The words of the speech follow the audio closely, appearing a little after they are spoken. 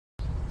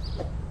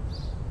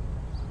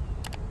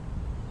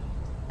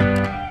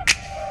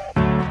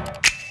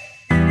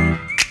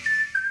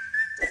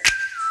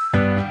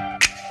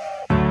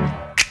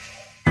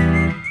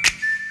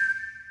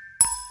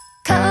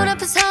거울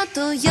앞에서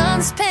또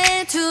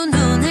연습해 두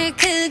눈을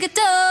크게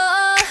떠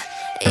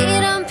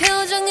이런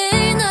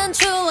표정을 난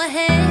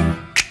좋아해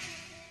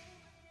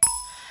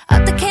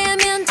어떻게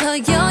하면 더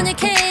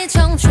연약해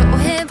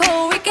정초해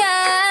보일까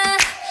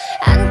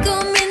안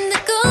꾸민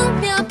듯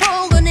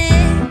꾸며보곤 해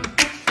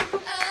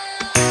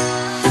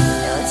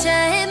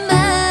여자의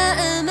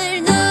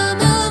마음을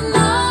너무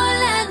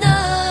몰라 널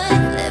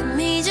Let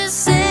me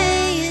just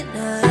say it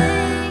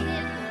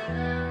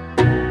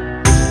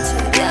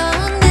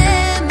차가운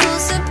내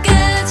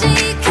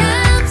모습까지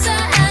감싸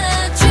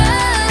안아줘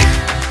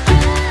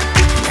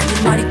난 네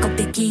머리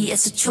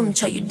꼭대기에서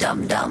춤춰 You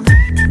D.U.M.B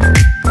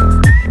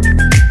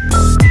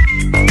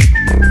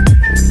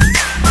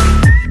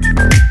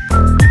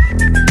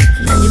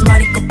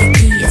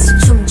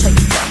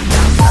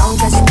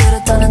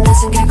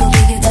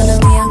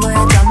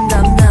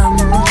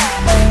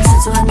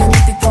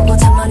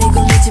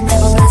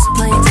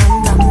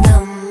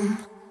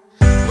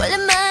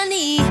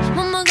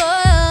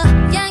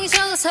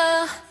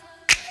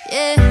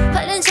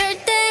발렌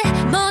절대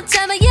못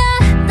잡아야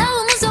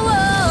너무 무서워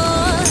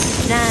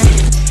난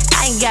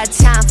I ain't got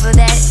time for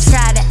that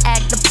Try to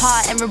act the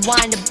part and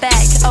rewind it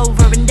back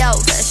Over and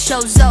over,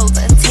 show's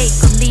over Take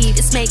or leave,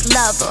 it's make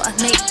love or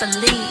make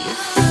believe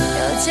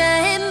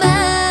여자의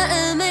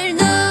마음을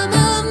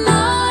너무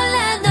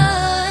몰라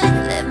널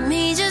Let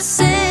me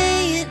just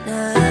say it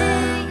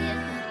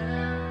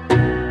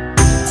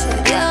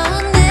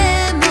차가운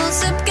내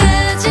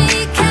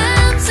모습까지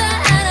감싸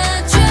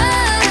안아줘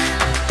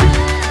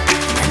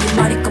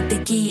머리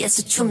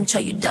꼭대기에서 춤춰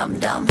You D.U.M.B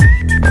난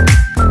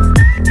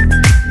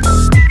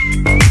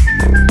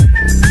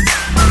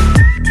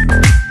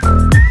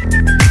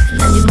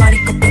네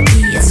머리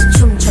꼭대기에서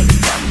춤춰 You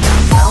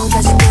D.U.M.B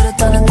마음까지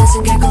끌어떠는 내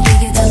숨결고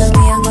이게 다 널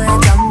위한 거야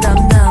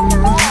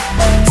D.U.M.B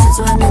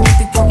순수한 내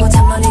눈빛 보고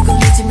잔머리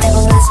굴리지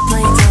말고 Let's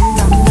play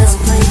D.U.M.B Let's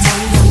play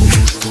D.U.M.B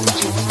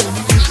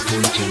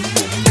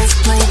Let's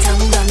play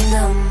D.U.M.B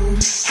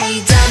Hey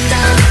D.U.M.B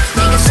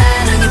네가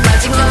사랑에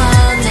빠진 건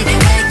내게 왜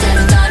그래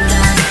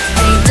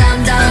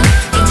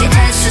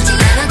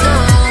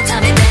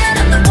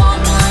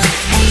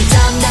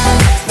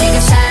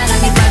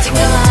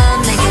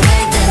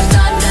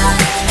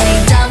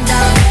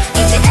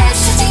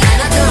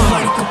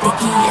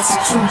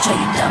춤춰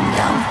You D.U.M.B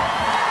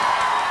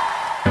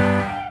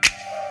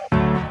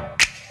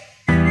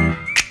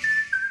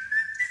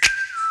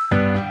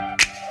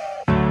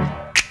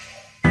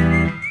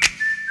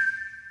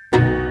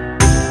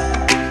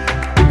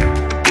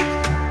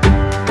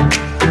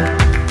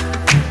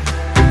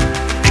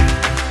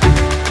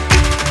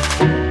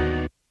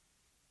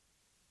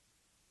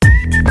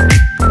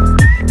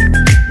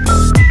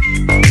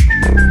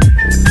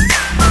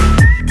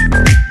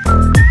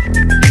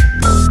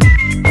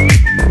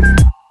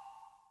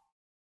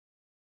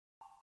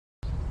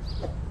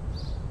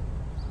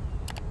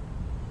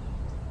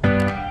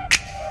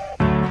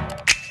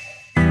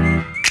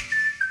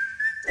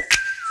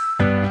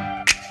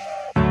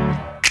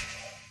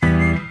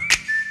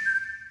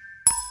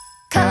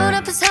거울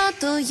앞에서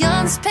또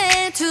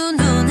연습해 두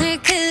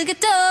눈을 크게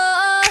떠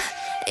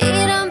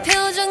이런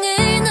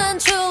표정을 난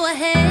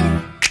좋아해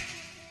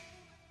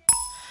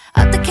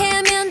어떻게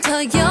하면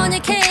더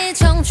연약해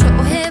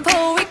정초해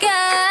보일까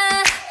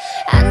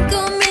안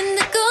꾸민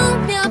듯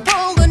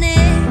꾸며보곤 해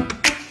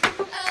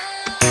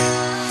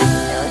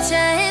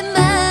여자의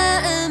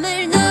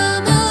마음을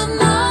너무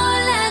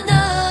몰라 널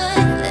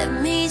Let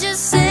me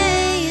just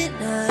say it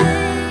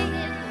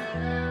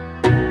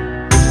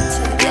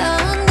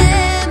차가운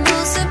내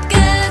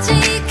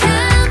모습까지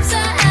감싸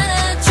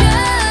안아줘 난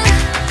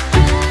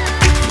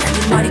네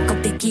머리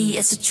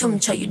꼭대기에서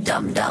춤춰 You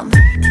D.U.M.B 난 네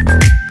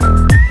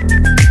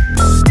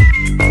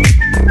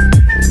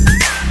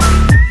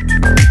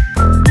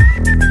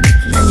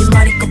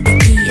머리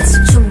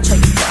꼭대기에서 춤춰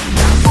You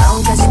D.U.M.B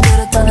마음까지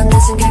끌어떠는 내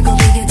숨결고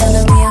이게 다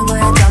널 위한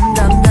거야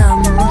D.U.M.B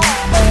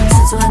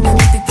순수한 내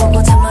눈빛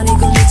보고 잔머리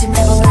굴리지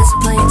말고 Let's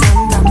play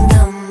D.U.M.B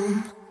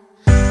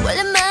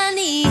원래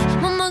많이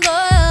못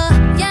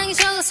먹어요 양이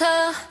적어서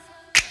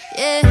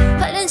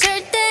발렌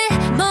절대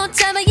못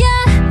잡아야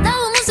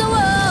너무 무서워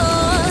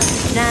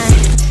난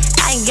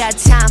I ain't got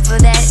time for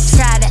that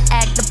Try to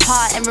act the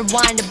part and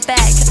rewind it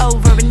back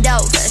Over and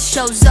over,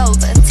 show's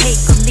over Take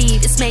or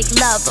leave, it's make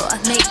love or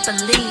make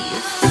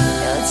believe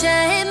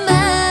여자의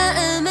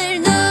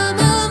마음을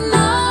너무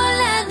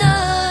몰라 널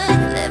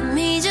Let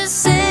me just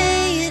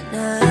say it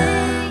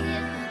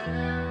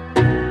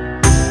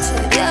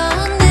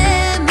차가운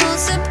내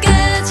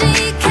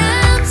모습까지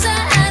감싸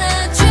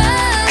안아줘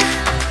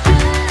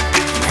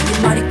난 네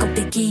머리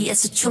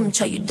꼭대기에서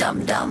춤춰 You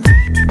D.U.M.B 난 네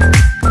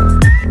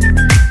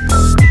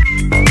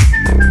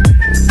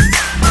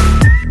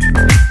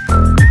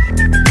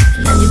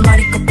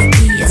머리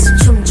꼭대기에서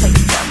춤춰 You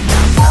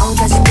D.U.M.B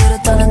마음까지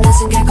끌어떠는 내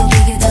숨결고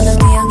이게 다 널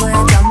위한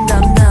거야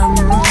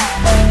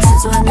D.U.M.B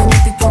순수한 내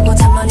눈빛 보고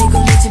잔머리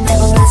굴리지 마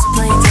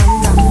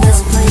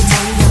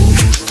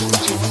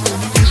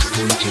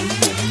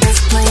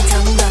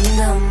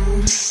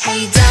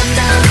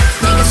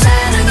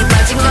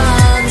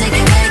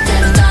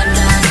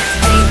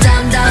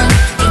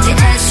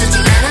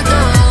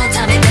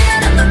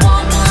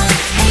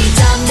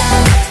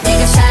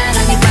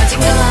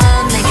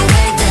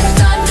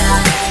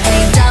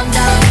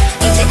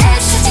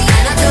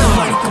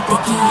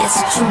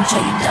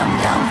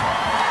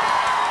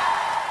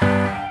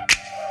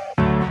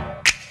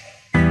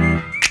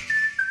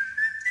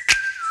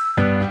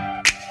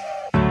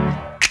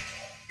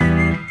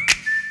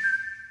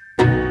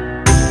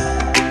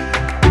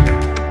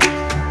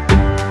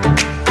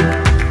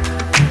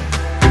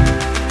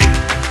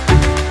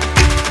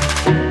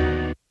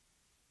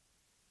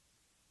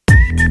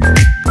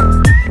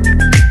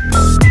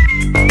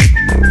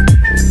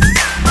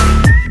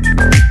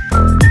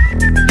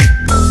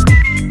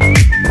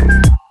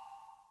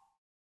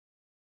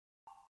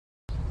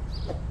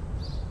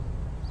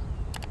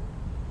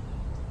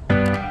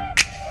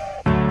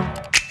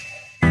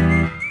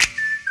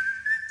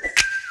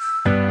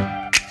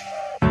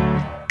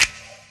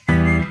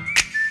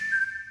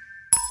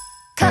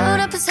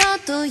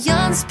앞에서도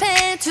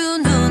연습해 두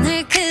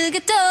눈을 크게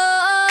떠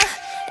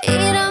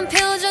이런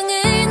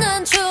표정을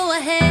난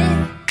좋아해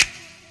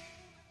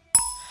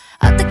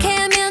어떻게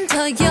하면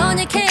더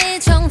연약해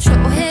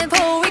정초해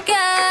보일까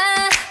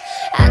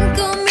안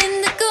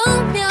꾸민 듯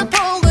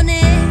꾸며보곤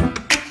해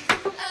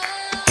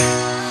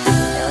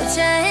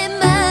여자의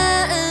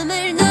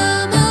마음을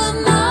너무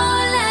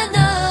몰라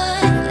널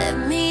Let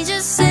me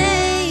just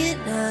say it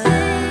now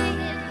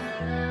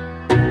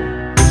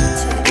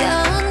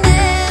두려운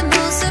내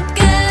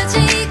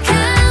모습까지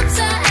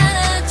감싸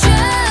안아줘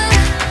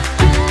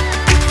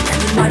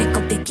난 네 머리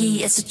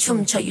꼭대기에서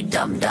춤춰 You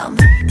D.U.M.B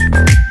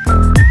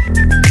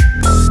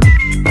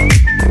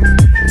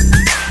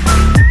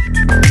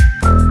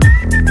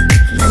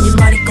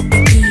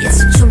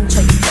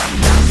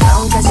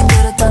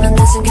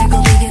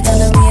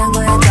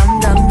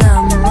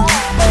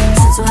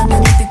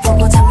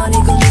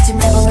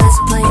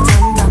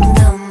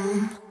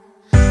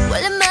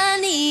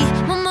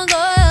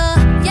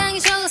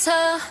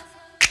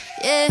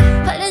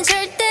발은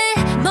절대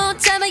못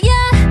잡아야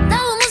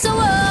너무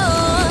무서워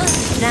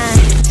난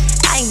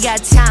I ain't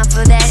got time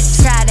for that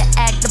Try to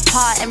act the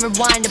part and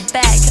rewind it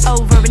back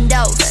Over and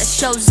over,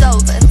 show's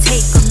over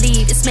Take or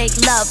leave, it's make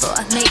love or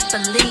make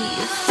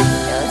believe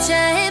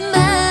여자의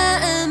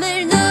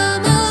마음을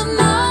너무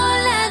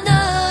몰라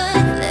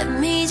널 Let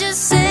me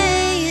just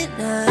say it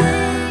now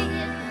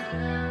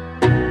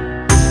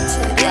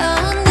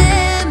두려운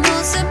내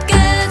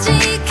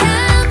모습까지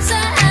감싸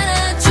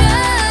안아줘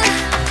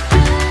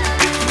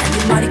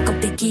머리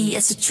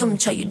꼭대기에서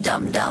춤춰 You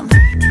D.U.M.B 난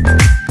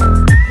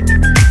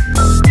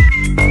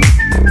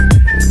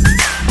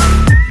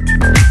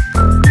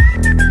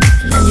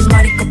네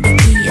머리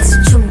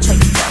꼭대기에서 춤춰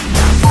You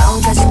D.U.M.B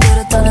마음까지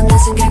끌어떠는 내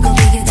숨결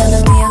거기에 다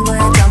널 위한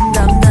거야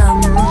D.U.M.B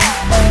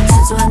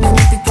순수한 내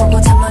눈빛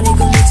보고 잔머리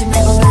굴리지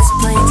말고 Let's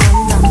play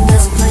D.U.M.B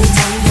Let's play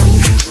D.U.M.B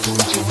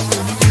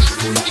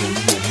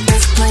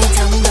Let's play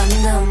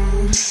D.U.M.B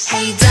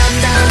Hey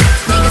D.U.M.B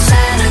네가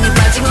사랑에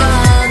빠진 건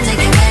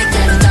내게 왜 그래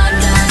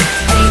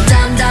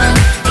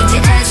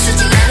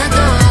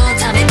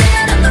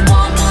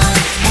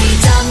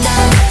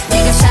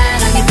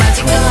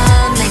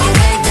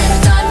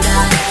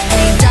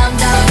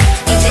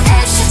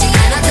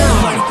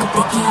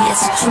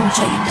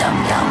춤춰 You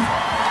D.U.M.B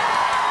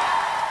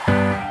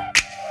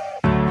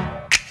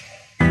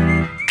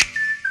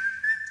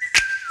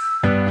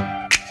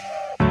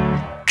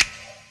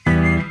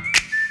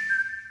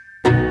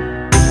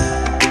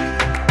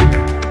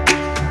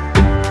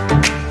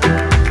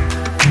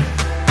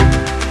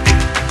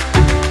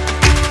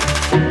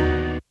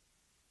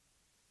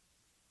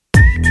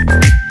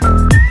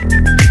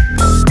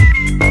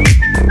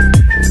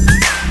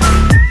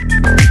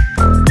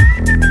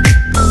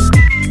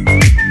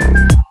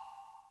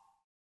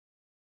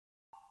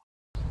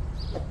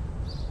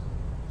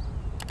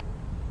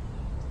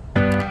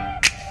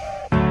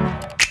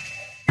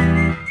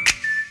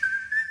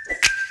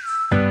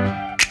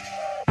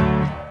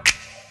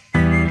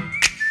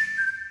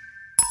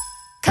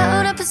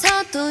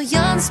앞에서도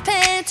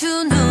연습해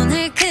두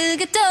눈을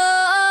크게 떠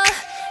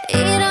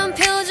이런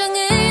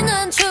표정을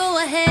난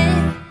좋아해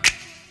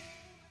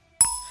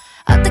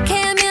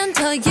어떻게 하면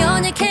더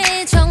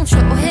연약해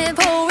정초해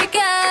보일까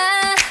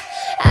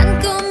안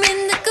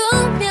꾸민 듯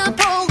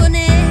꾸며보곤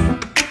해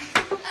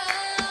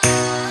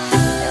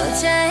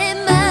여자의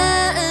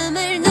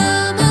마음을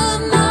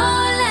너무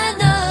몰라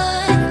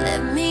널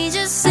Let me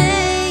just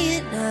say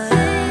it now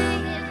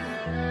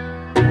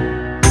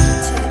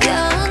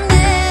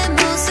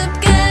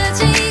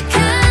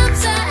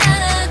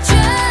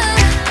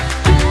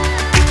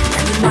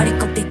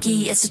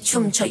에서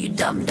춤춰 You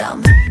D.U.M.B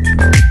난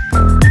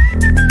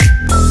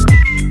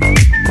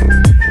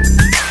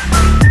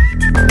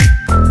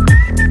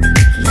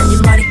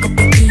네 머리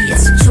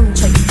꼭대기에서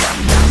춤춰 You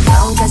D.U.M.B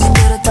마음까지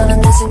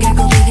끌어떠는 내 숨결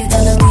거기에 다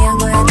널 위한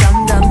거야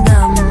D.U.M.B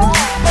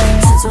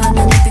순수한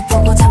내 눈빛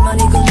보고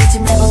잔머리 굴리지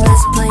말고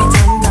Let's play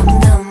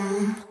D.U.M.B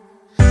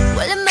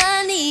원래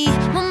많이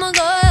못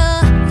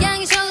먹어요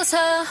양이 적어서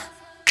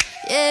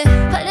yeah.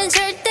 발은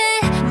절대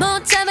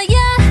못 잡아야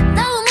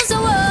너무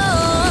무서워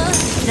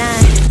난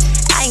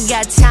I ain't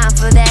got time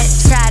for that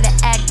Try to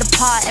act the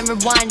part and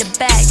rewind it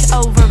back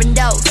Over and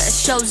over,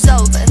 show's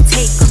over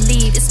Take or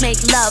leave, it's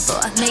make love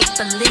or make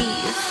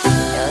believe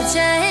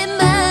여자의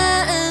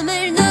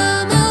마음을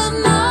너무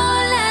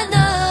몰라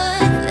널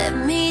Let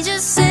me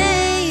just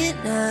say it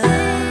now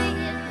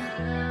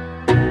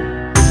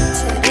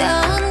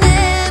두려운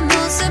내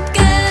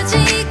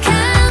모습까지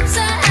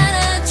감싸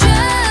안아줘 난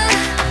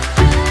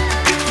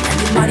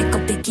네 머리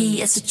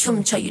꼭대기에서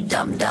춤춰 You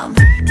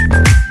D.U.M.B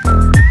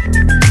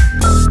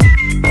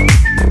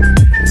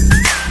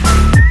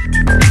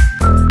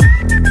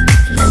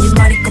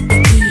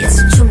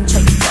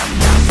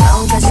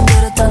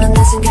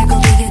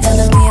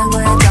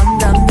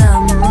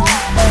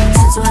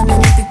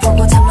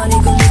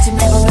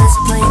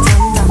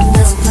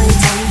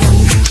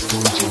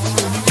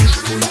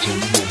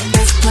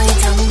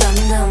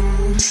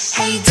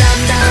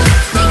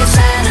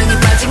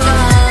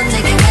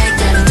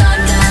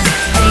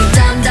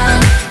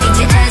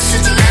이제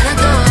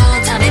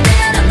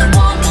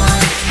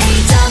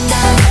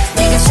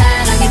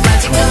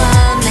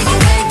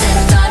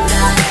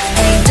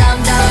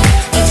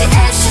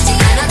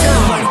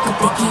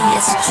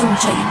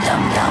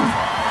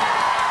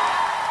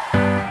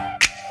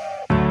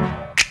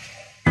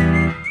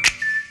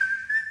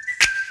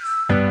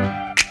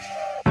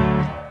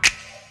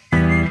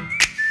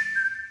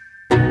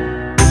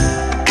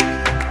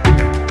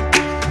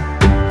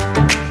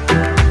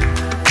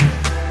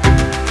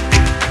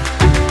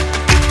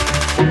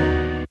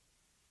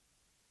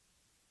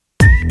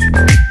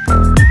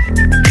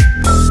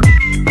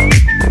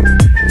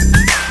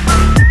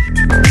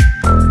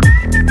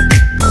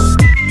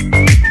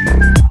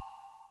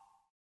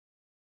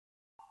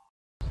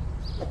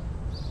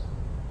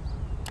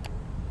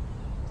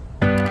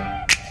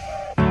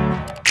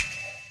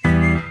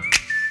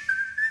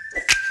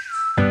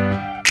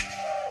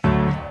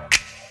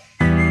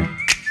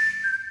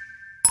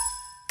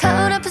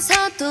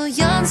또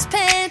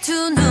연습해 두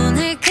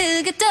눈을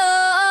크게 떠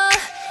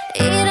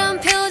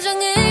이런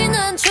표정을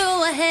난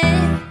좋아해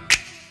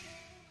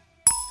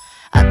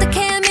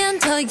어떻게 하면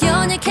더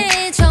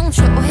연약해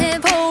정초해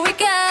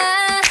보일까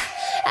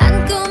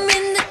안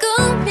꾸민 듯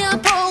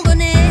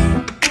꾸며보곤 해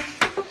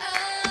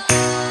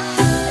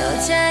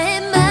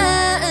여자의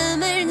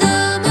마음을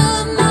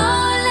너무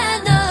몰라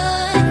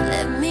널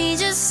Let me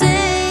just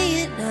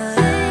say it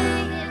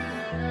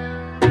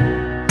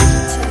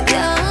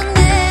두려운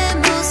내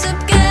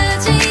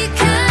모습까지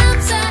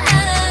감싸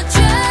안아줘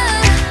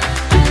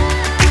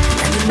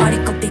난 네 머리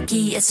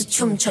꼭대기에서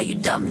춤춰 You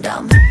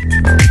D.U.M.B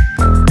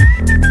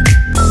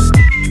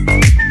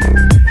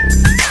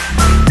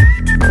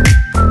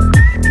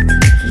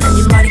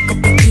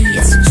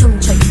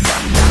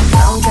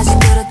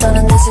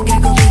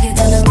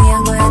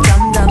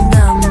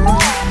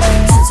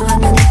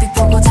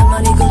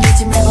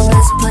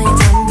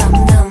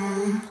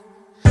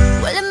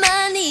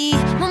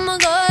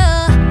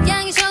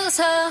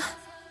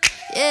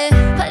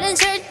발은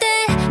절대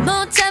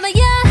못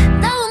잡아야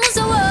너무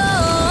무서워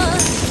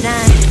난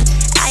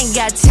I ain't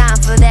got time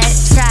for that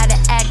Try to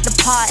act the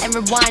part and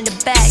rewind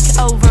it back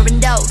Over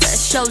and over,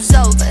 show's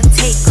over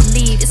Take or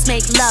leave, it's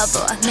make love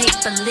or make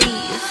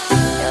believe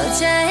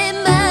여자의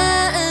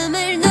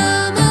마음을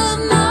너무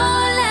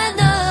몰라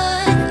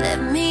널 Let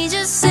me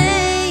just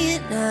say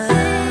it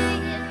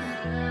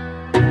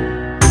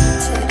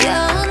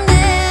두려운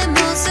내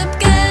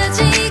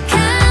모습까지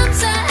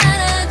감싸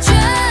안아줘 난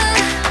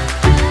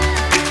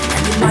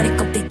네 머리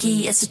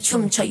꼭대기에서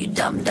춤춰 You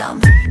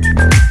D.U.M.B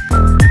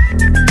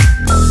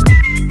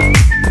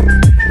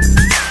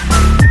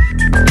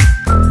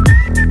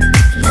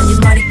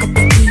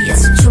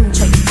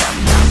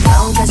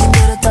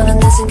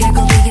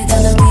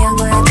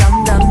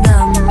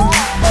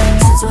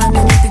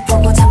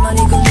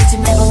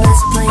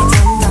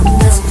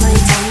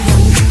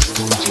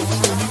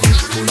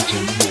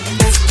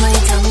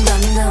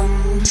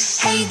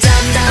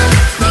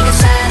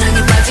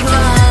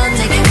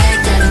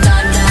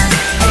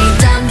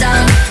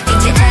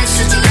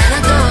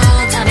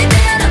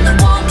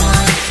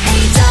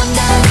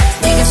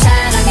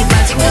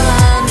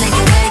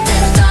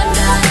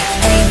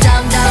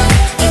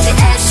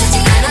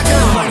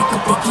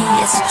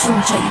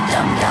춤춰 You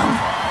D.U.M.B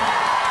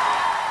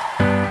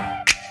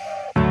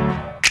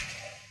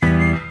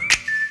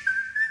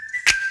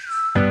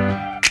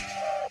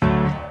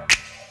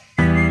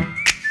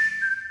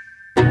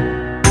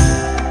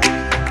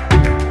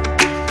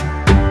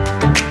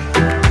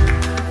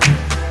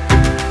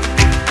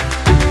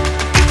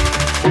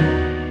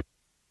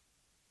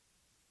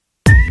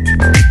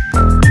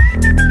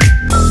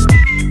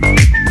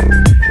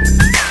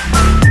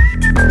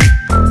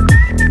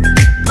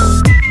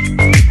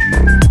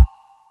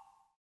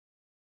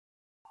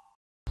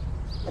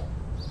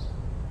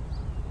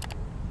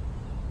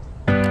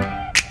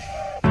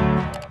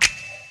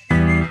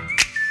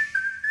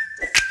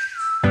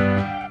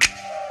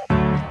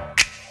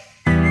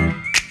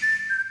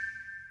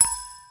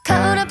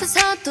앞에서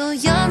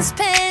또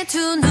연습해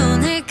두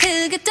눈을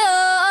크게 떠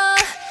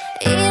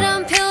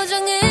이런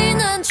표정을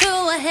난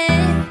좋아해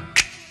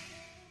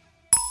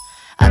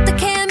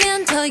어떻게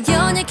하면 더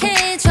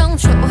연약해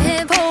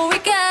정초해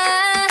보일까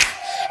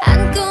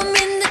안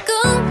꾸민 듯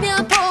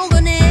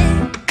꾸며보곤 해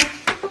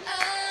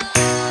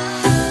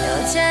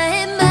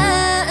여자의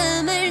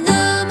마음을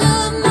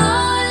너무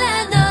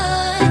몰라 널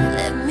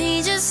Let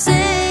me just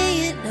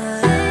say it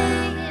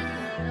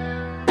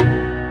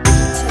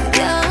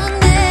두려운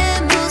내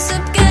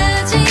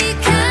모습까지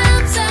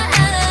감싸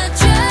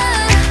안아줘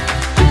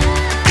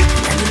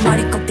난 네 머리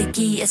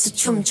꼭대기에서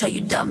춤춰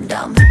You D.U.M.B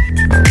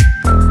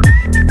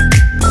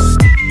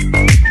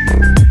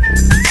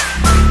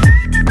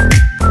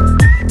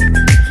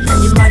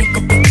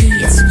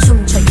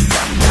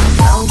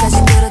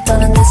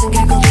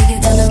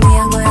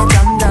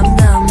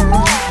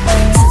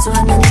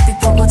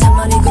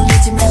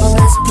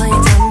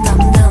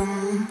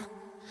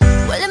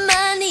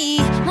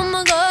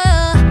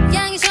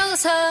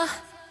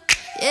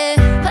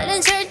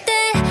발은 절대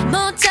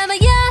못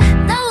잡아야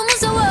너무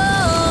무서워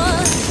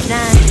난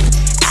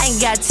I ain't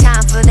got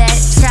time for that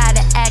Try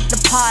to act the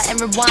part and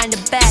rewind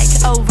it back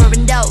Over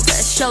and over,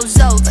 show's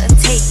over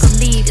Take or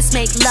leave, it's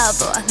make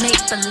love or make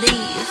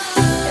believe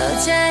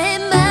여자의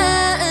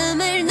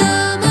마음을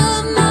너무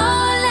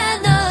몰라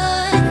널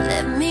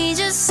Let me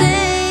just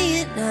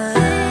say it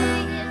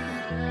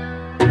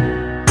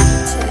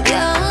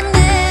두려운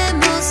내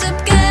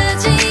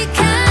모습까지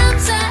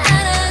감싸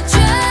안아줘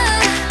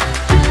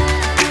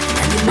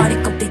머리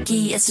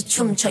꼭대기에서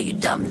춤춰 You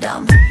D.U.M.B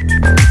난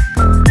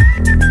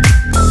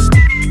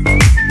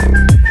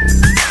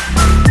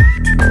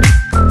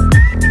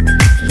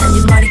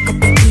네 머리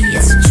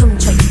꼭대기에서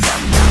춤춰 You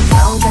D.U.M.B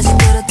마음까지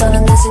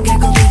끌어떠는 내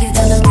생각을 이게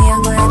다 널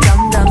위한 거야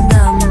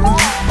D.U.M.B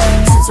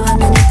순수한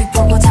내 눈빛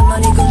보고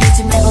잔머리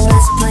굴리지 말고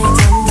Let's play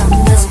D.U.M.B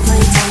Let's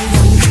play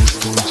D.U.M.B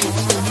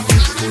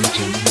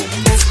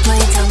Let's play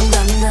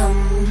D.U.M.B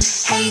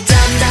Hey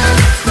D.U.M.B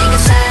네가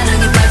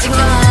사랑에 빠진 건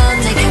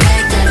내게 왜 그래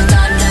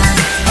D.U.M.B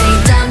Hey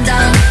D.U.M.B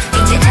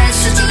이제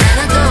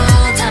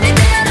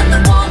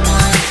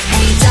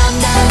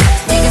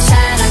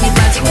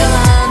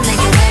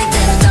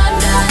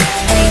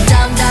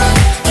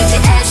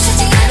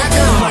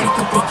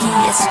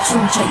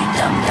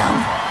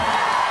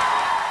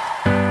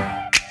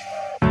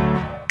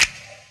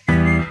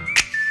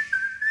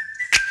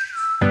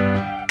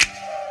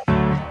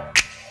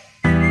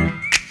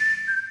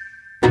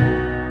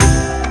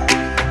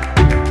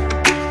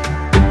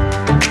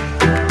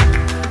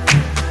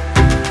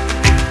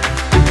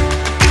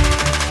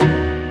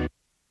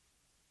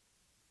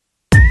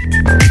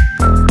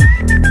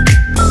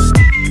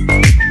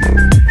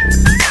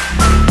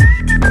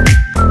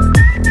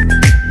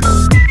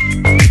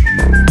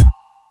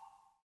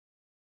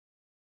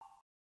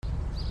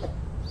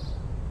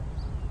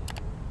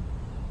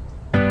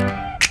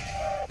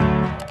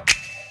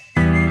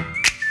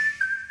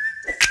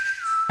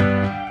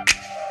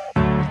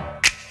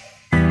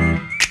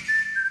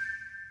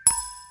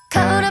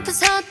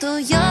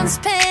앞에서도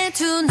연습해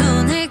두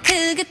눈을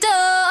크게 떠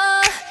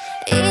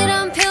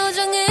이런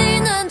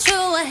표정을 난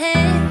좋아해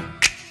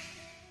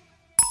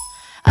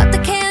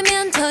어떻게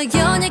하면 더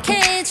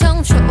연약해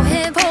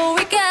정초해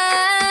보일까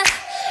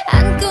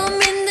안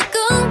꾸민 듯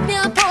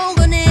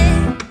꾸며보곤 해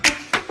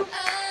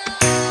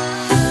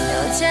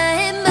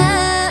여자의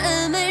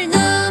마음을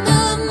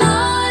너무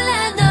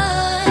몰라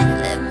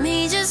널 Let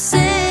me just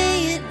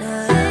say it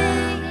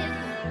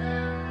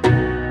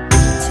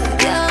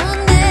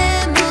차가운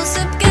내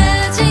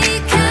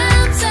모습까지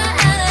감싸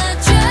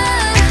안아줘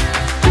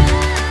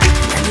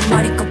난 네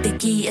머리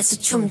꼭대기에서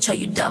춤춰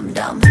You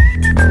D.U.M.B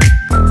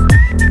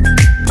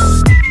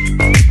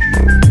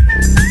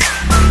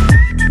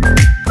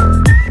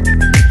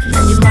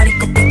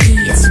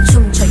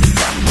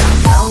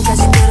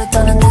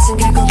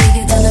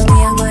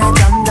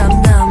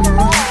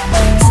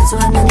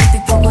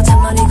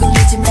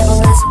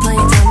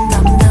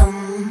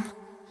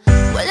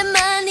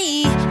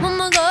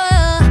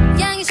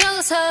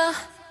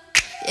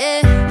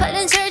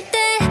발은 절대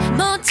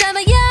못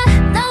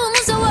잡아야 너무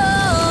무서워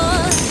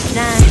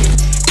난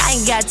I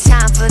ain't got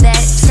time for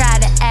that Try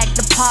to act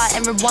the part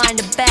and rewind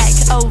it back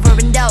Over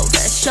and over,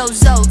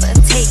 show's over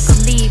Take or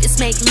leave, it's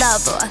make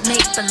love or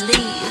make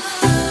believe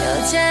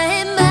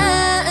여자의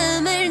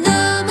마음을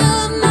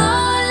너무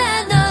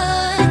몰라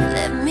널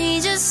Let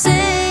me just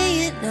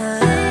say it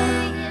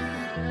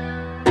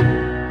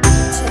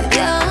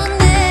차가운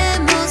내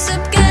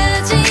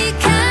모습까지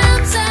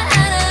감싸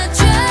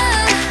안아줘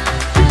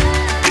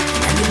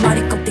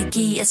머리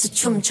꼭대기에서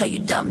춤춰 You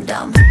D.U.M.B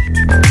난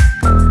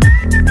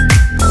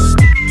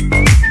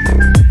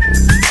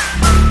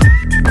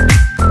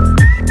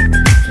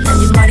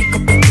네 머리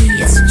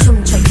꼭대기에서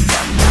춤춰 You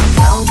D.U.M.B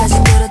마음까지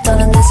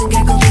들었던 내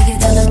숨결 고리게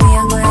다 널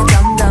위한 거야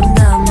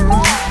D.U.M.B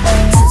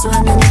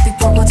순수한 내 눈빛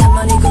보고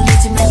잔머리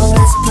굴리지 말고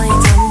Let's play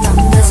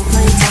D.U.M.B Let's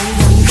play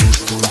D.U.M.B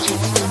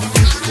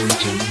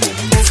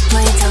Let's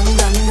play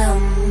D.U.M.B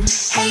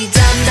Hey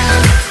D.U.M.B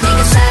네가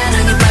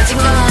사랑에 빠진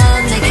건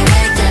내게 왜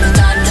때려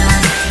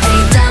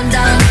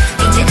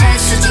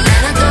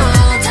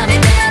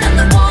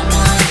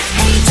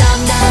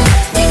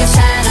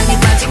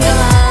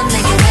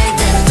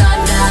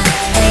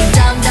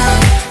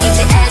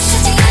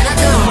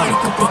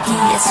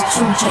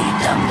춤춰 You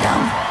D.U.M.B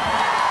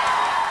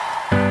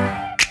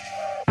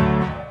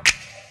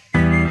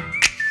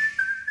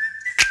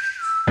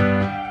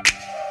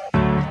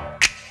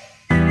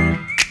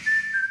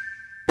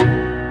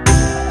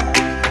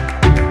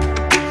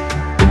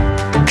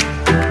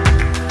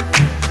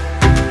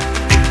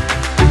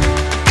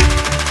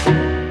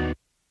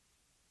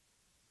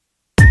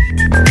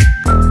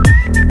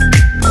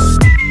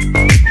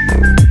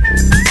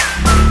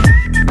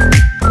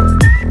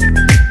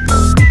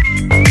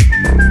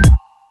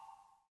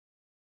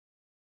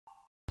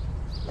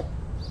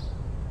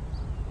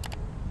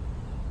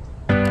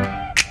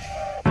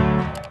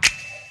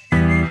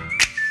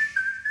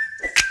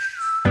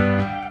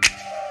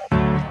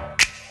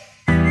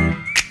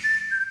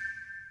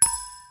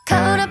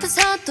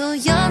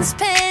앞에서도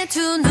연습해 두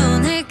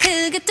눈을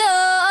크게 떠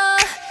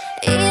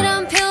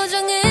이런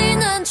표정을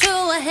난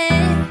좋아해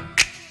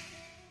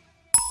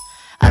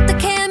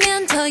어떻게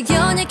하면 더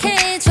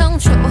연약해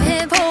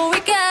정초해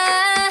보일까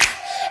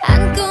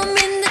안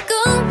꾸민 듯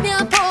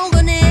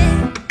꾸며보곤 해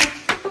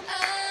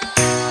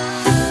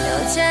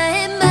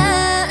여자의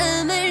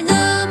마음을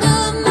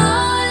너무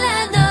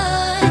몰라 널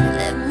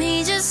Let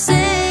me just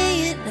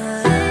say it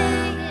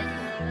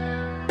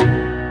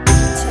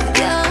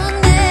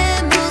차가운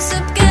내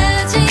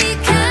모습까지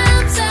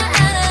감싸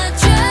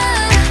안아줘 난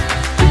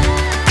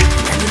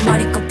네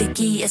머리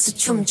꼭대기에서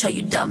춤춰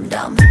You D.U.M.B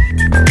난 네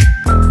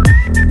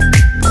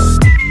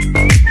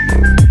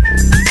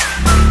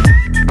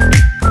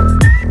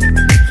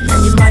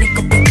머리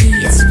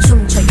꼭대기에서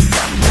춤춰 You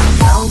D.U.M.B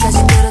마음까지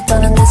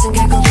들었던 내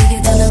숨결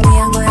고리게 다 널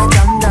위한 거야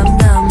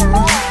D.U.M.B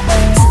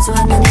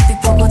순수한 내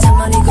눈빛 보고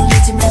잔머리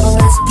굴리지 말고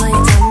Let's play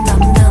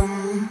D.U.M.B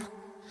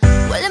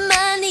원래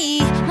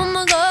많이 못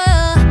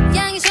먹어요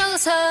양이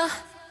적어서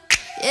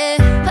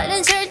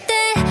발은 절대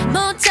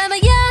못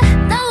잡아야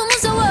너무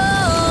무서워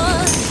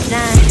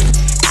난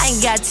I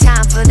ain't got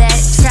time for that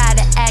Try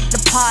to act the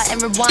part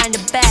and rewind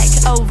it back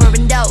Over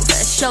and over,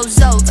 show's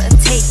over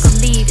Take or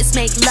leave, it's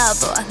make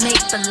love or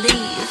make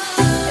believe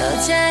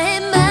여자의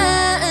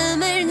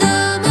마음을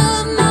너무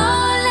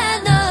몰라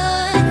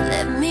널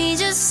Let me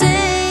just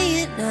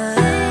say it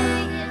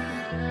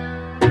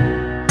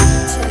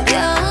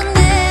차가운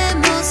내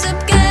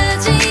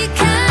모습까지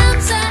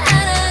감싸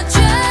안아줘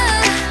난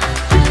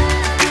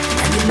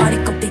네 머리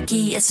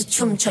꼭대기에서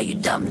춤춰 You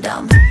D.U.M.B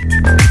난 네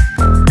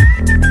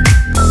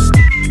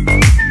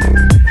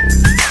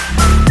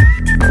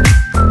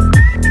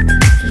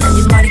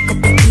머리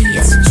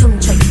꼭대기에서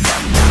춤춰 You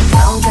D.U.M.B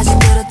마음까지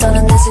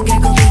들었던 내 숨결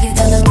고리게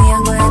다 널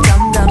위한 거야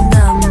D.U.M.B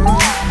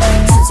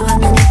순수한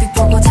내 눈빛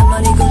보고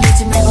잔머리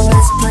굴리지 말고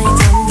Let's play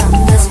D.U.M.B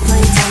Let's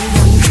play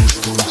D.U.M.B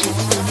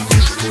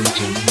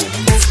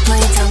Let's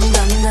play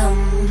D.U.M.B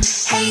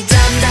Hey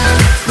D.U.M.B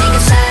네가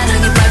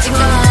사랑에 빠진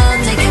건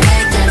내게 왜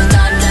때려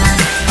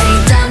Hey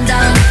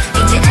D.U.M.B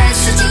이제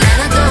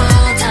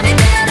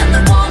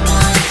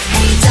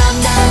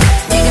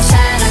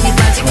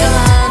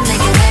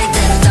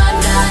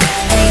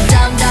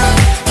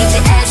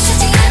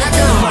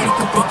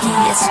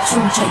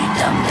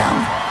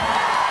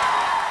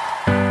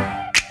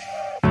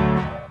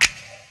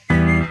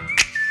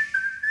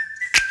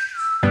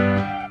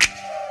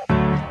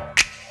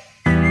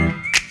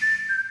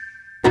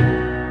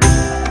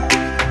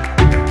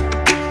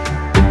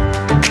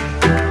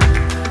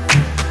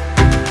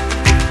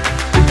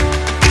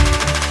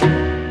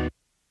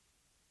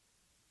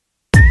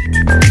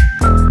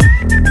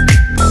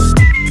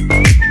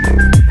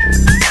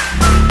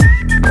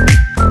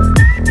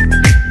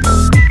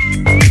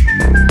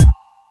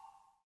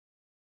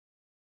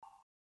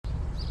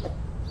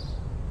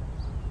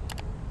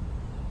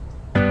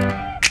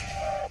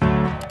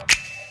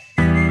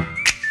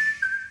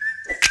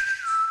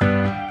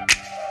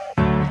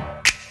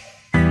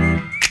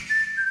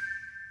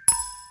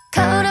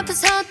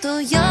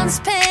또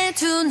연습해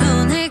두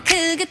눈을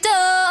크게 떠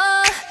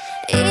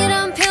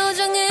이런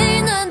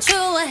표정을 난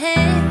좋아해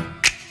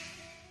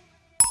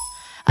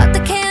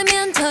어떻게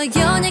하면 더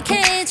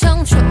연약해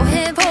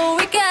정초해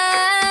보일까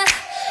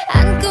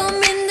안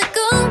꾸민 듯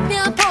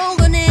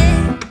꾸며보곤 해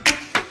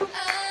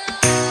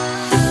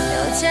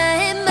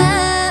여자의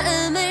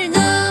마음을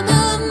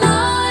너무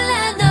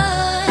몰라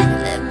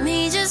널 Let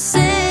me just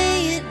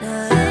say it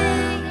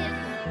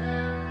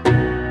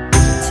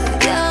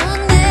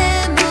두려운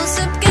내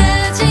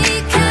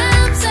모습까지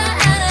감싸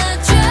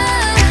안아줘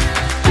난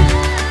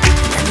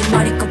네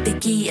머리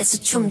꼭대기에서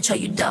춤춰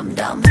You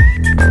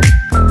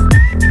D.U.M.B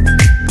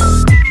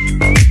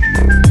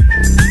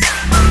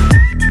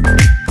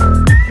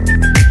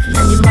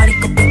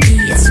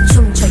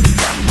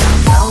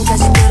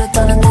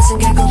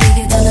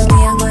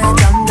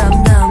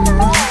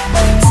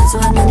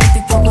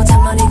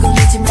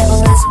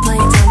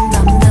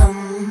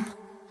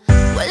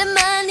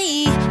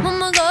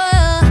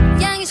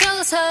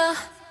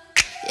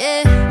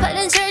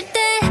발은 절대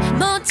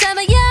못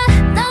잡아야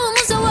너무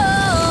무서워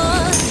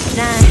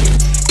난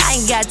I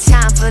ain't got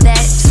time for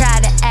that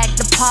Try to act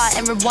the part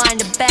and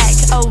rewind it back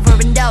Over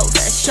and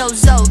over,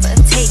 show's over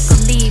Take or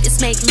leave, it's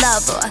make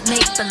love or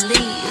make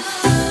believe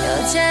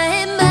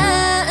여자의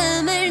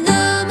마음을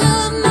너무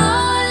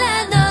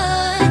몰라 널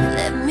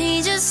Let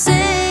me just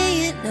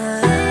say it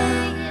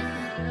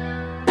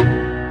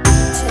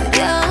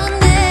두려운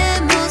내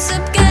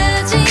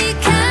모습까지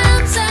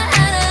감싸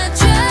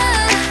안아줘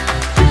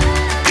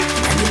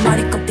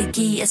머리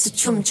꼭대기에서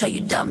춤춰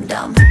You D.U.M.B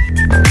난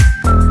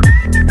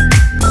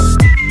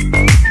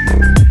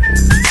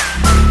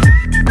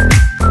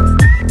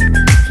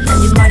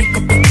네 머리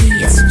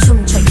꼭대기에서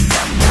춤춰 You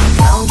D.U.M.B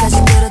마음까지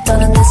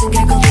끌어떠는 내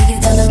숨결 고비게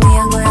다 널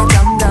위한 거야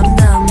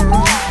D.U.M.B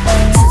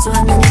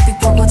순수한 내 눈빛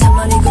보고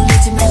잔머리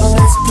굴리지 말고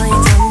Let's play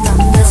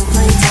D.U.M.B Let's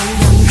play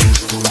D.U.M.B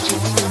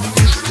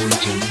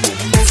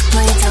Let's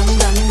play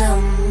D.U.M.B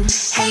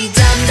Hey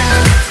D.U.M.B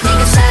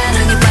네가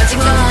사랑에 빠진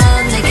건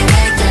내게 왜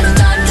그런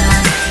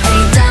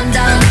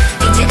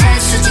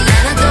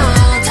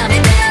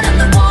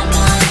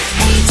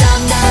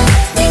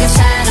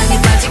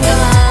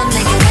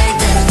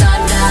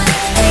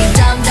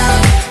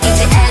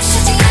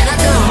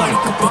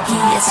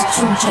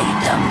춤춰 You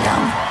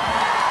D.U.M.B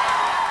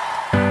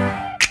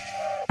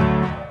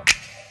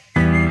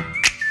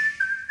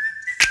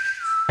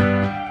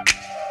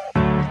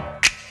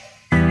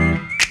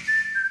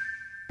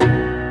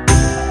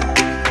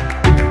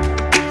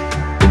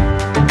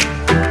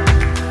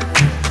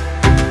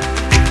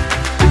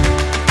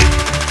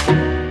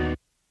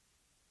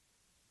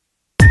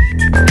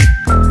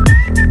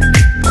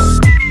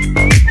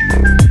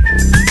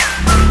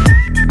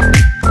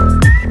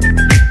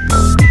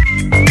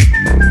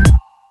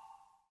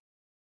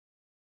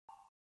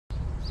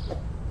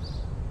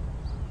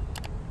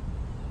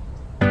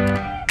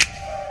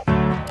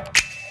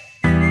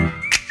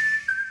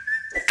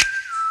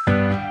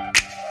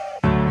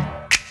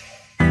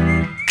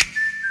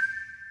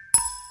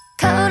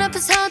거울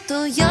앞에서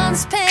또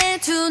연습해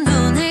두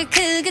눈을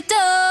크게 떠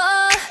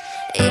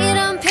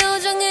이런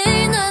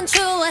표정을 난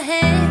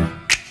좋아해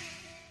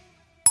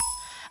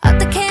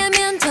어떻게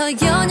하면 더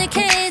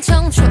연약해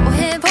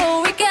정초해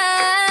보일까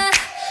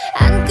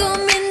안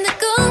꾸민 듯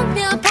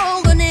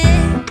꾸며보곤 해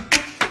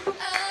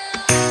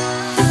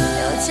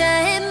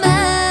여자의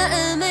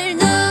마음을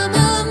너무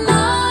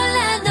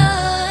몰라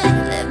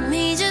널 Let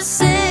me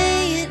just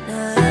say it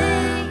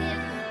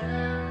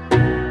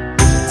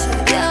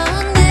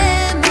두려운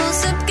내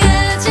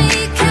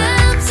모습까지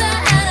감싸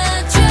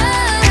안아줘 난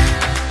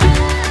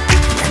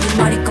네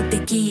머리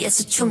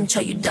꼭대기에서 춤춰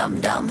You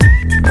D.U.M.B 난 네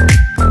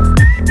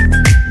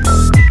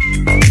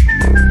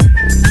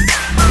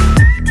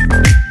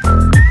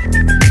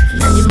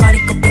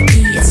머리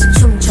꼭대기에서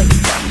춤춰 You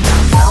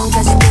D.U.M.B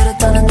마음까지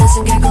끌어떠는 내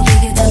숨결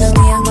고비게 다 널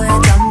위한 거야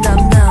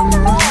D.U.M.B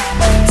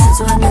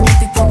순수한 내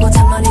눈빛 보고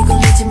잔머리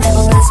굴리지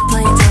말고 Let's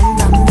play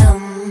D.U.M.B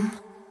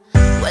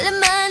원래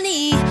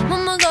많이 못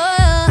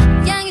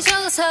먹어요 양이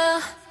적어서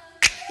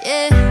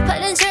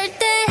발은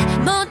절대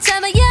못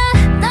잡아야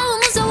너무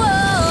무서워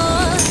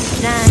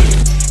난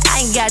I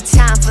ain't got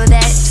time for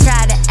that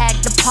Try to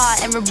act the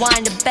part and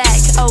rewind it back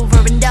Over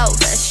and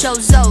over,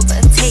 show's over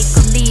Take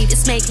or leave,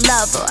 it's make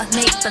love or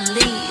make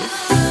believe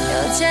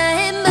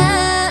여자의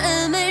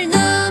마음을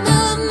너무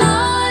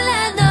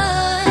몰라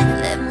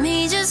널 Let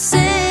me just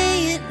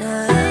say it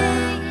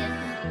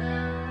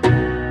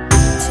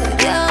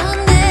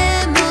두려운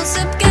내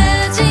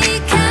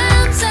모습까지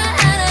감싸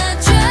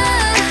안아줘 난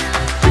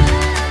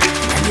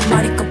네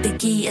머리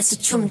꼭대기에서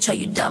춤춰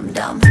You D.U.M.B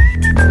난 네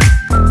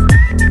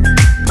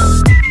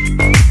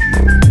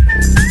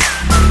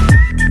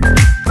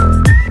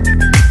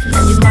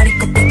머리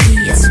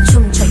꼭대기에서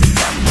춤춰 You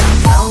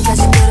D.U.M.B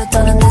마음까지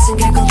끌어떠는 내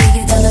숨결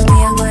고비게 다 널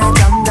위한 거야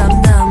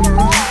D.U.M.B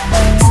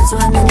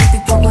순수한 내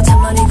눈빛 보고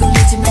잔머리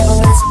굴리지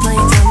말고 Let's play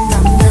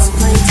D.U.M.B Let's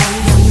play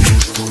D.U.M.B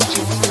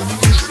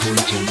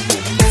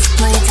Let's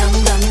play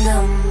D.U.M.B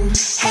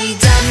Hey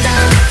D.U.M.B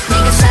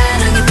네가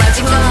사랑에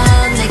빠진 건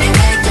내게 왜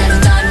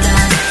그런 D.U.M.B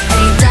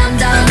Hey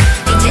D.U.M.B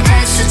이제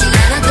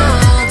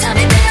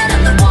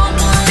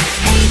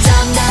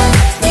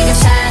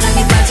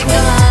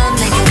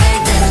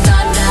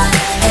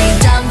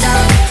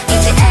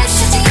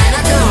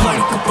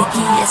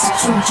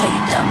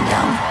you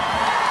dumb-dumb.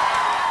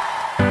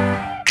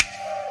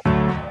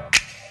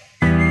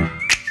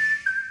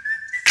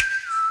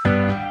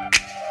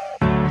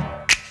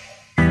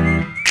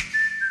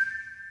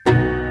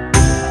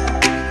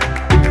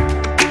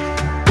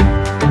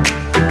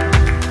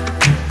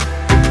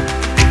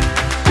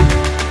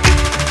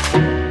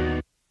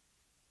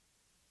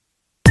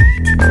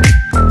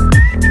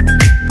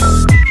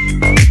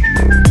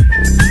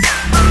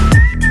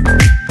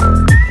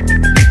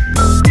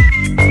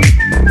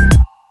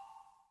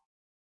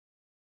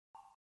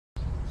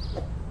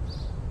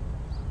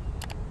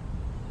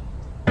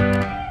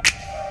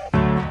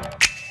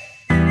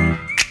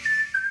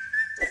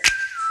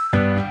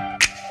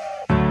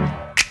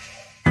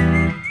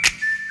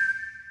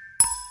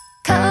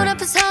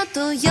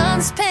 앞에서도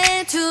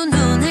연습해 두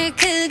눈을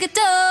크게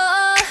떠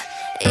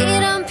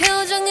이런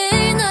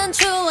표정을 난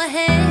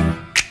좋아해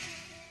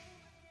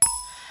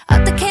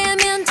어떻게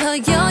하면 더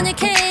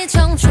연약해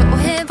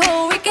정초해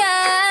보일까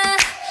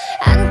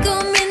안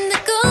꾸민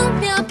듯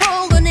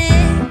꾸며보곤 해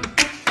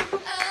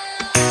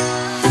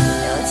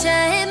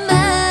여자의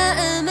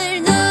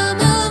마음을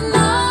너무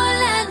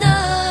몰라 널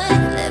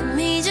Let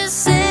me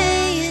just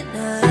say it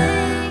now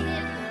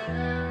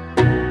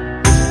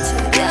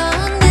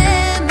두려운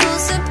내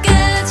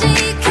모습까지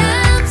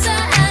감싸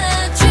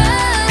안아줘 난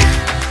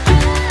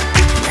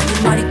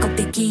네 머리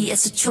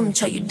꼭대기에서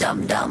춤춰 you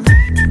dumb-dumb.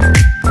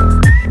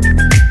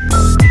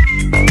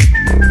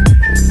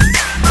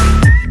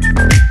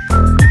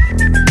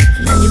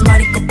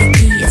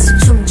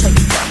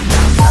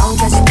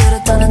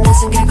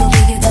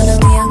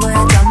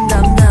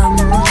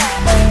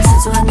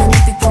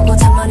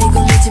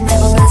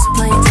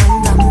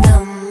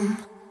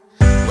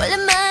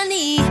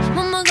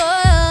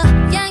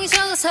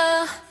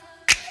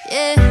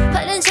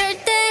 발은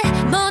절대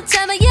못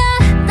잡아야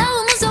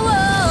너무 무서워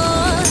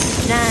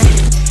난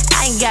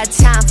I ain't got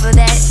time for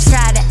that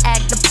Try to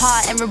act the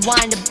part and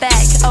rewind it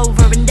back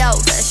Over and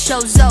over,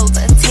 show's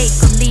over Take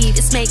or leave,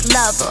 it's make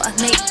love or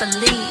make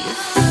believe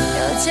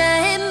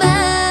여자의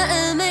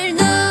마음을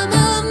너무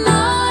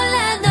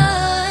몰라 널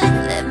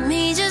Let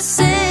me just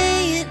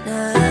say it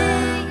now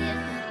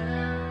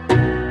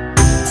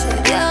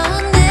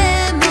두려운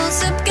내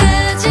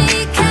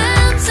모습까지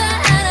감싸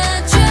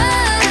안아줘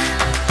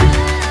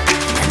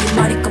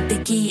머리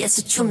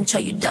꼭대기에서 춤춰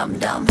you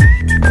dumb-dumb.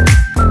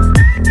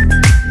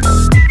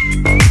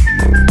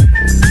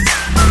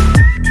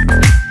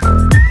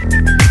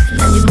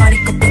 난 네 머리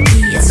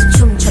꼭대기에서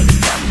춤춰 you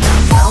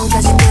dumb-dumb.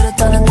 마음까지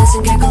끌어떠는 내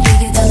생각을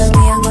이게 다 널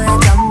위한 거야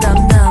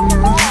dumb-dumb-dumb.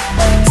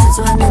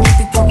 순수한 내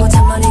눈빛 보고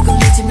잔머리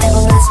굴리지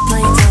말고 let's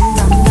play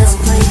dumb-dumb. Let's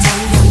play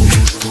dumb-dumb.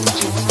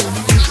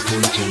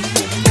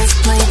 Let's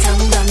play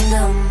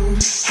dumb-dumb-dumb.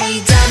 Hey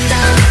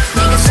dumb-dumb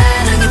네가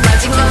사랑에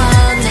빠진 건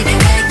내게 왜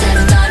그래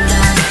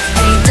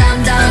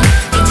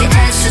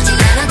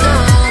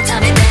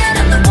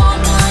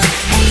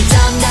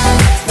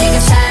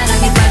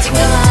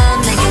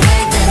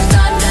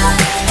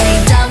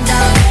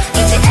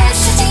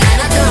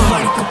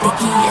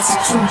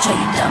춤춰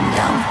you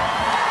dumb-dumb.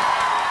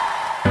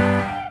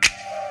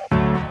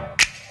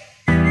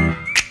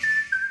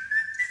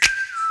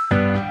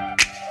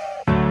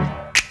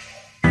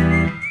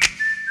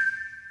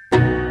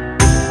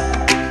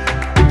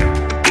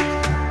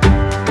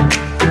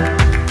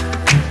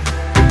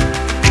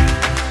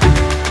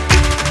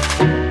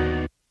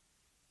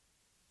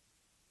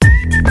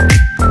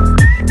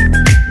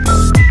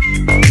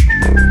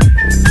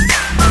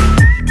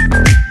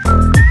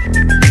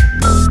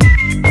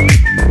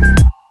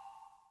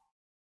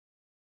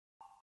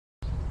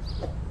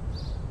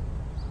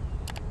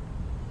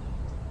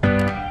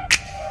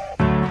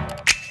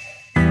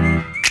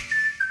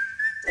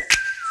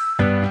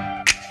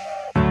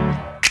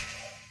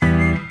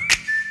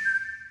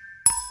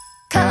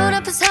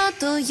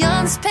 앞에서도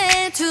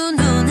연습해 두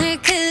눈을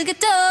크게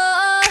떠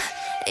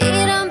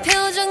이런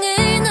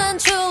표정을 난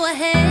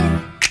좋아해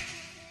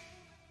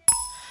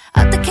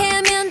어떻게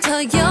하면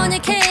더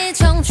연약해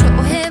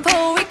정초해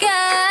보일까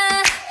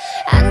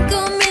안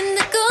꾸민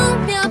듯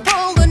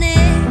꾸며보곤 해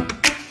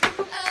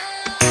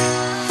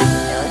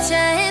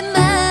여자의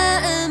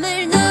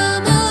마음을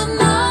너무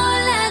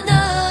몰라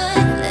널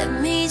Let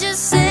me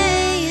just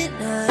say it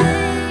now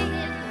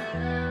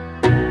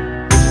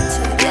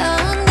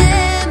두려운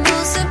내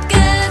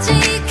모습까지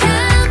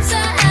감싸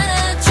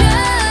안아줘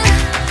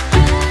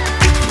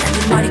난 네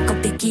머리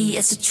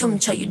꼭대기에서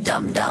춤춰 you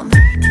dumb-dumb.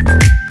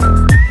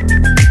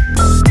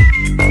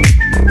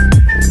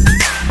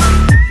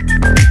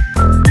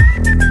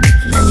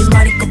 난 네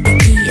머리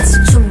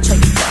꼭대기에서 춤춰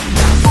you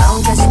dumb-dumb.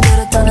 마음까지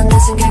끌어떠는 내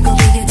생각을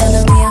이게 다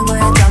널 위한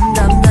거야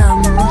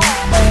dumb-dumb-dumb.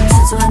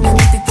 순수한 내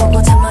눈빛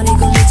보고 잔머리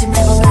굴리지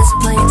말고 let's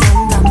play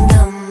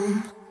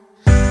dumb-dumb-dumb.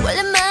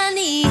 원래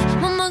많이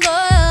못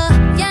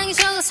먹어요 양이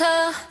적어서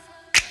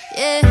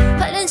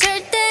발은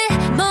절대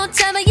못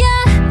잡아야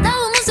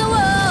너무 무서워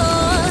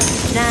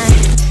난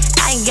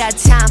I ain't got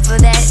time for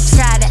that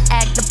Try to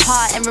act the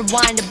part and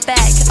rewind it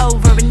back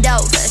Over and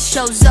over,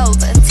 show's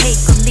over Take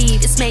or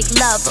leave, it's make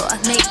love or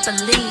make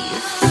believe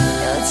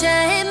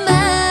여자의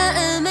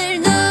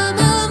마음을 너무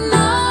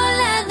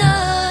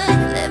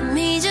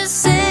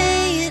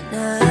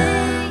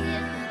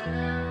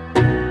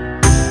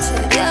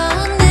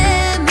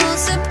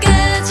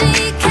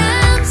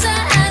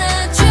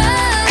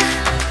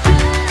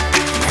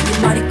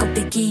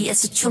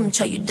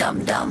춤춰 you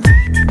dumb dumb.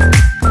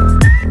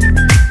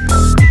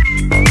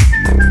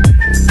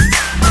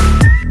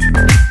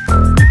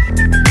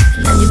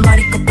 난 네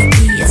머리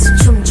꼭대기에서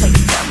춤춰 you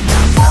dumb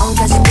dumb.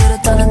 마음까지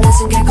들었더는 내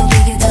생각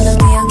거기에 다 널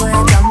위한 거야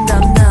dumb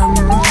dumb dumb.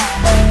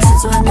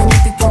 순수한 내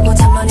눈빛 보고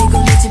잔머리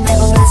굴리지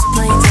말고 let's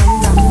play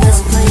dumb dumb. Let's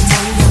play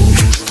dumb dumb.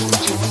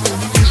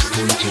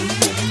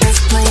 Let's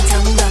play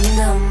dumb dumb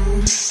dumb.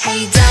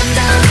 Hey dumb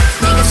dumb,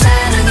 네가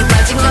사랑에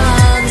빠진 건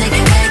내게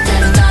왜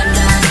따로 dumb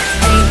dumb.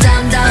 Hey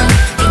dumb dumb,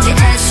 이제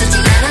애쓰지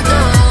않아도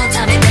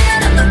잠이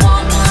bad I'm the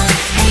one one.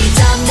 Hey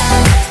dumb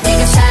dumb,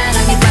 네가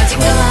사랑에 빠진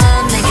건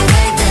내게 왜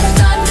따로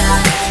dumb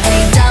dumb.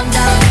 Hey dumb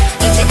dumb,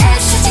 이제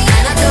애쓰지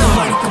않아도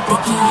머리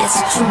꼭대기에서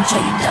춤춰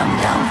you dumb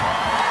dumb.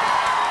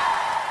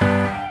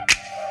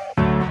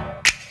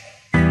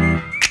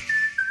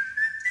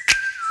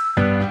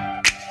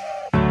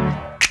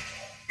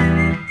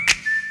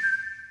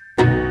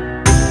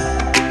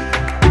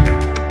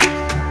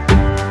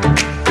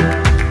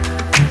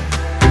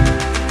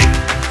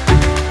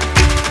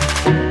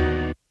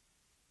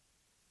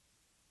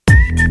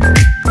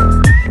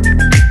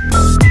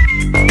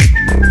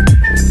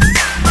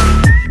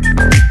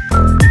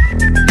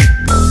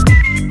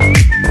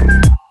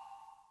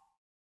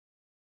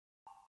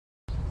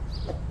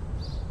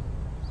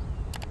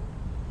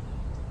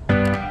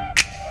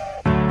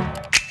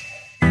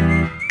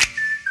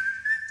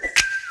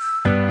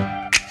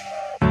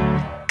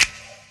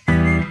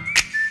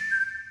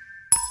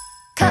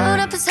 거울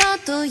앞에서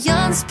또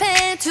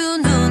연습해 두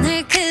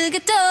눈을 크게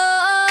떠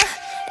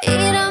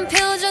이런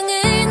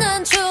표정을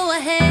난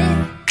좋아해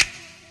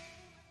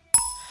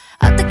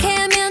어떻게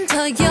하면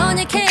더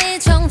연약해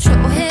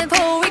정초해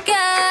보일까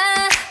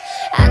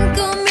안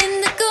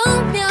꾸민 듯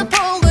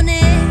꾸며보곤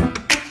해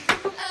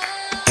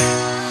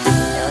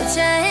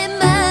여자의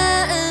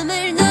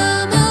마음을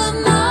너무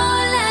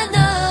몰라 널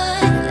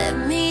Let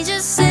me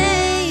just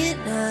say it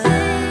now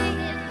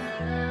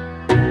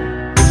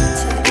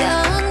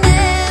두려운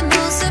내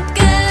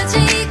모습까지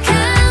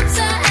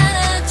감싸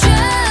안아줘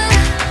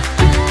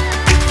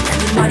난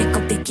네 머리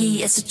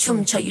꼭대기에서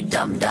춤춰 you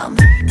dumb dumb.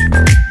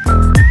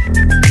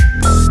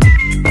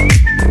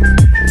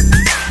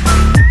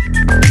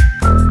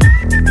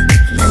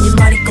 난 네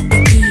머리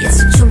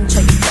꼭대기에서 춤춰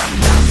you dumb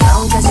dumb.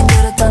 마음까지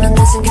들었더는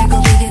내 생각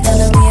거기에 다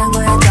널 위한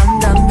거야 dumb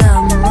dumb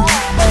dumb.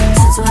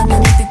 순수한 내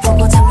눈빛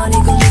보고 잔머리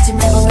굴리지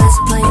말고 let's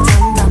play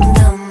dumb dumb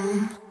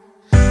dumb.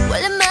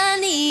 원래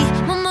많이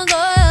못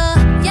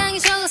먹어요 양이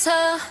적어서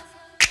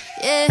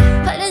yeah.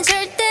 발은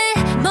절대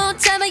못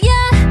잡아요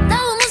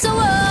너무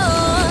무서워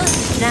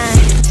난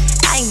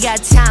I ain't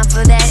got time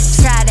for that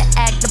Try to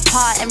act the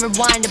part and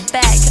rewind it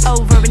back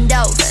Over and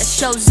over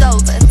Show's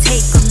over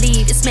Take or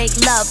leave It's make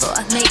love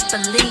or make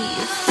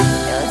believe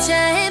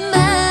여자의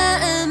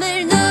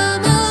마음을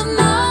너무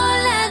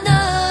몰라 널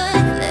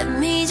Let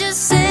me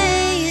just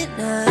say it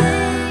now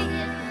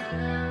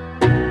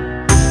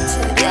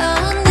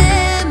두려운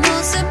내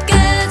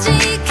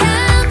모습까지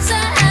감싸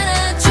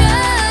안아줘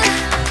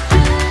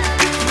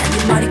난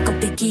네 머리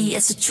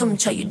꼭대기에서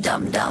춤춰 you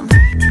dumb dumb.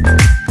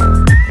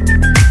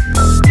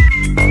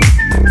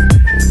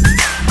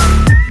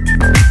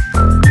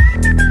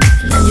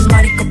 난 네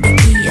머리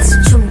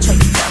꼭대기에서 춤춰 you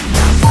dumb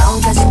dumb.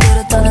 마음까지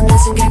들었더는 내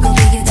생각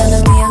거기에 다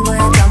널 위한 거야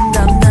dumb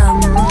dumb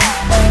dumb.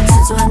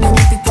 순수한 내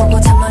눈빛 보고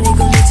잔머리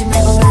굴리지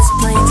말고 let's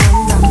play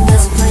dumb dumb.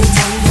 Let's play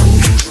dumb dumb.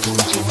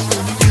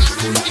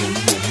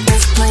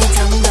 Let's play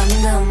dumb dumb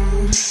dumb.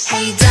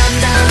 Hey dumb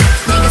dumb,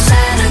 네가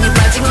사랑에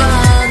빠진 건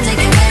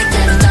내게 왜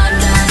따로 dumb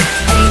dumb.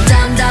 Hey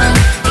dumb dumb,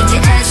 이제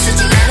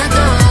애쓰지 않아도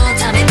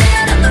잠이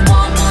bad I'm the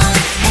one one.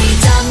 Hey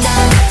dumb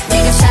dumb,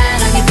 네가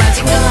사랑에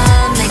빠진 건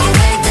내게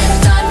왜 따로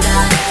dumb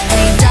dumb.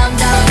 Hey dumb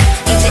dumb,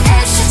 이제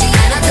애쓰지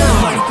않아도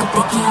머리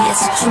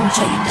꼭대기에서 춤춰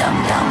you dumb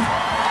dumb.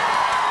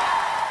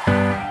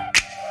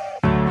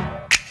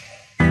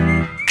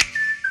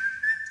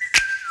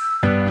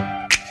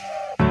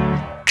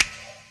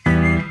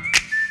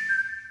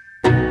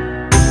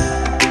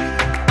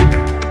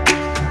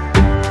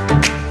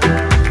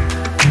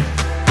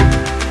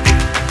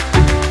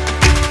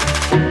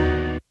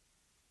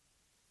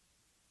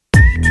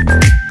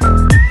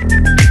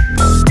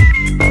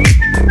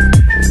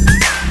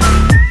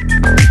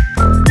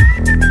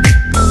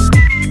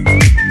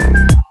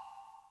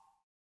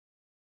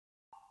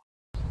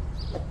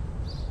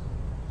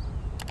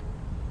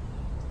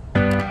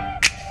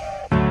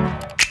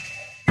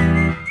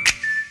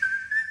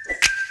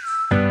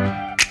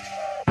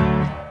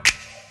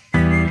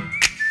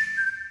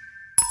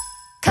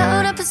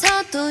 거울 앞에서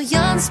또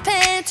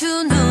연습해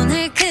두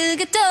눈을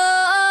크게 떠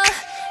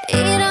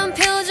이런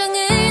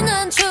표정을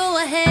난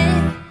좋아해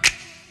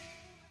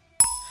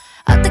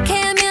어떻게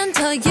하면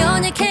더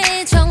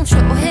연약해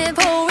정초해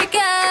보일까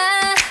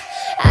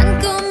안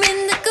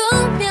꾸민 듯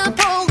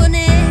꾸며보곤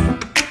해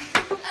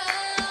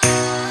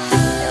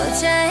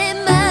여자의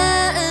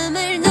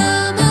마음을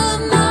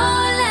너무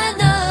몰라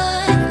널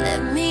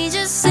Let me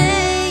just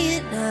say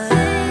it now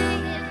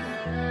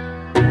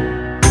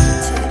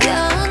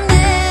두려운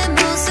내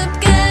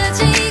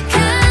모습까지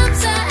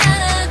감싸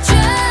안아줘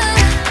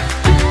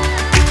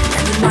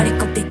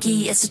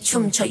꼭대기에서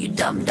춤춰 you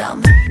dumb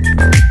dumb.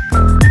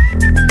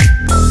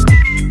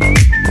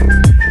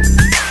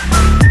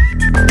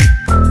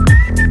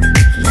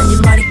 난 네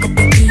머리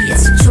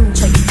꼭대기에서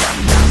춤춰 you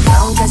dumb dumb.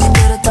 마음까지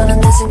들었더는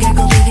내 생각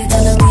거기에 다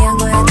널 위한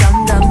거야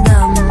dumb dumb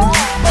dumb.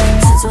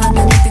 순수한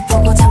내 눈빛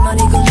보고 잔머리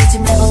굴리지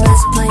말고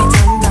let's play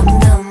dumb dumb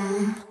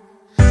dumb.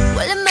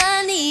 원래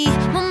많이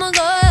못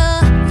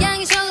먹어요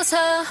양이 적어서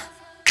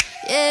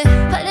yeah.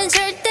 발은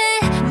절대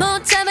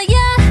못 잡아요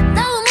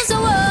너무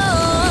무서워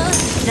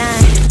난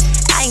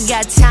I ain't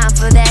got time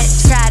for that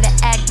Try to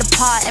act the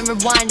part and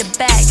rewind it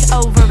back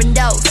Over and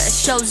over,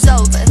 show's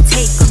over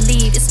Take or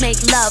leave, it's make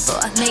love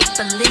or make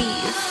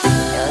believe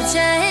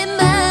여자의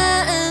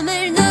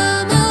마음을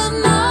너무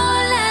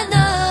몰라 널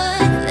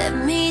Let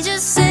me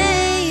just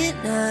say it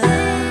now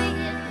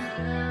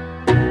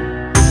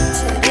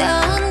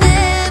두려운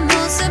내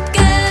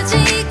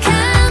모습까지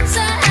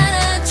감싸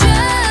안아줘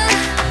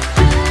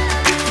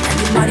난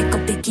네 머리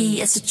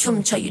꼭대기에서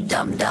춤춰 you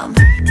dumb dumb.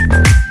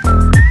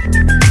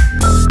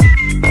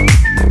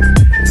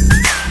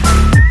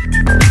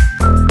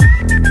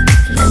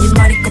 난 네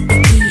머리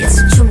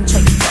꼭대기에서 춤춰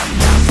you dumb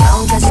dumb.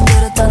 마음까지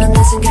들었더는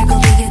내 생각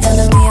거기에 다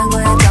널 위한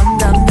거야 dumb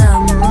dumb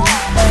dumb.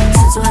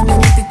 순수한 내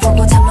눈빛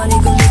보고 잔머리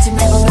굴리지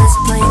말고 let's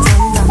play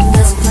dumb dumb.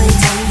 Let's play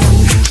dumb dumb.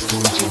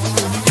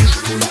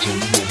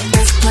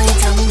 Let's play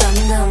dumb dumb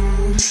dumb.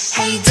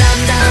 Hey dumb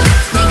dumb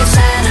네가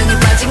사랑에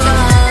빠진 건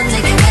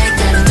내게 왜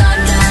그런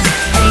dumb dumb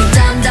Hey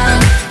dumb dumb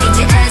이제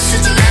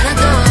애쓰지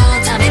않아도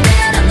Tell me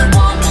that I'm the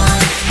one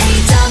one Hey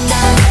dumb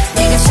dumb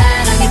네가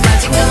사랑에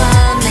빠진 건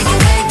내게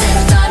왜 그런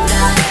dumb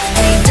dumb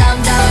Hey dumb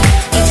dumb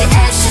이제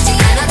애쓰지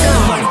않아도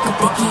머리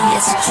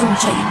꼭대기에서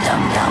춤춰 you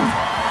dumb dumb.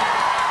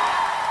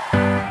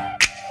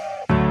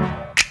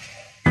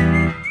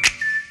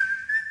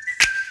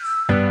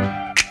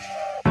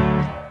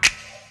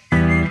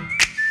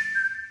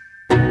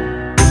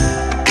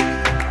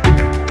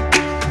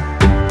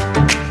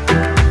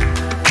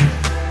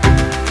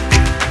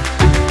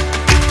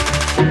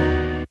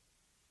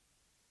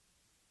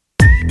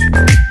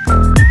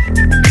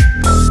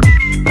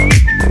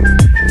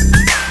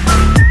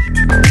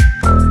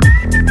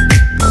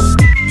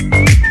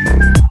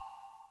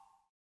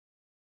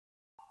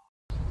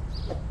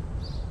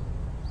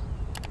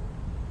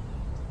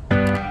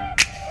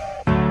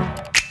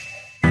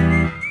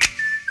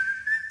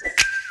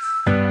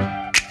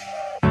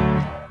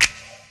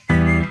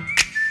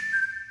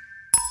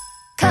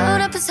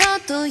 거울 앞에서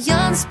또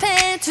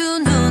연습해 두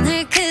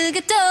눈을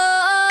크게 떠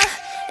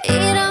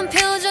이런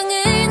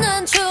표정을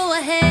난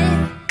좋아해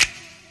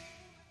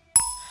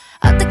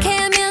어떻게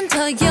하면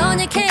더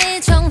연약해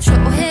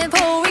정초해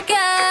보일까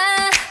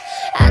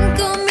안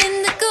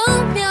꾸민 듯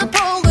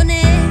꾸며보곤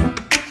해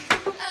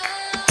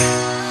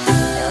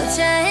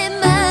여자의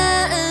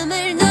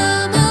마음을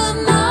너무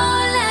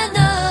몰라 널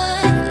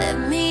Let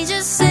me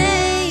just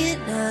say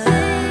it now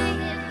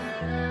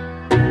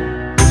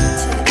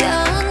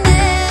두려운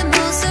내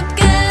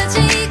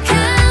모습까지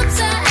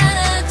감싸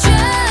안아줘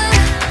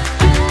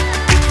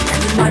난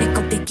네 머리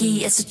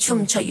꼭대기에서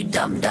춤춰 you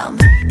dumb dumb.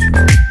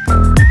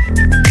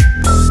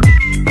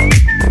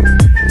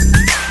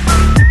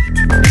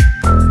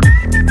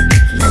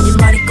 난 네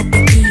머리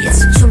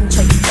꼭대기에서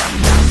춤춰 you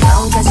dumb dumb.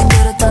 마음까지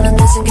들었더는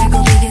내 생각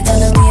거기에 다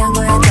널 위한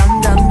거야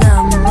dumb dumb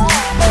dumb.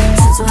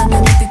 순수한 내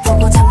눈빛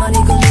보고 잔머리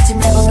굴리지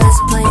말고 let's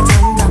play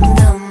dumb dumb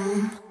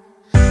dumb.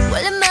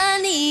 원래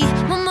많이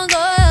못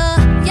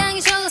먹어요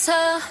양이 적어서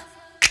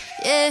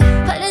yeah.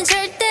 발은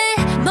절대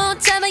못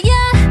잡아요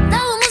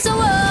너무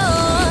무서워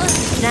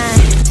난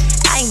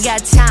I ain't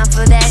got time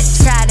for that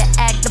Try to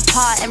act the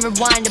part and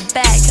rewind it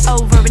back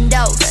Over and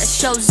over,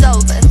 show's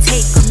over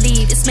Take or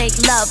leave, it's make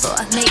love or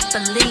make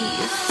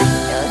believe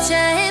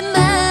여자의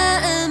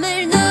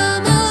마음을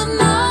너무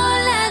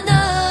몰라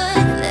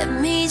널 Let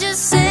me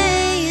just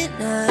say it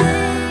now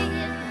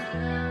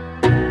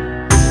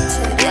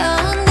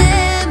두려운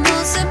내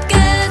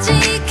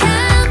모습까지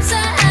감싸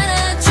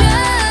안아줘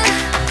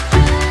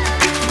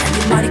난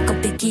네 머리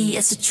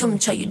꼭대기에서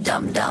춤춰 you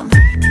dumb dumb.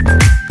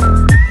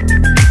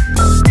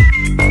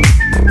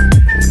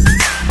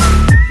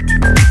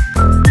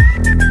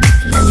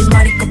 난 네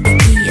머리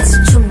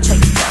꼭대기에서 춤춰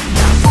you dumb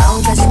dumb.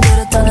 마음까지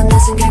들었더는 내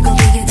생각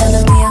거기에 다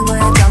널 위한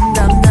거야 dumb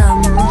dumb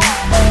dumb.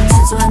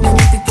 순수한 내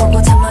눈빛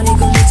보고 잔머리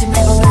굴리지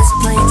말고 let's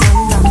play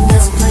dumb dumb.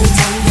 Let's play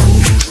dumb dumb.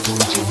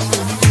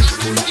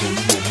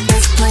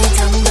 Let's play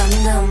dumb dumb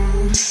dumb.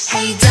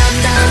 Hey dumb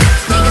dumb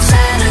네가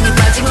사랑에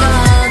빠진 건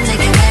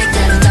내게 왜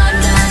그런 dumb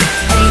dumb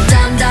Hey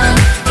dumb dumb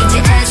이제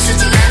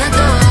애쓰지 않아도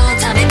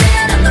Tell me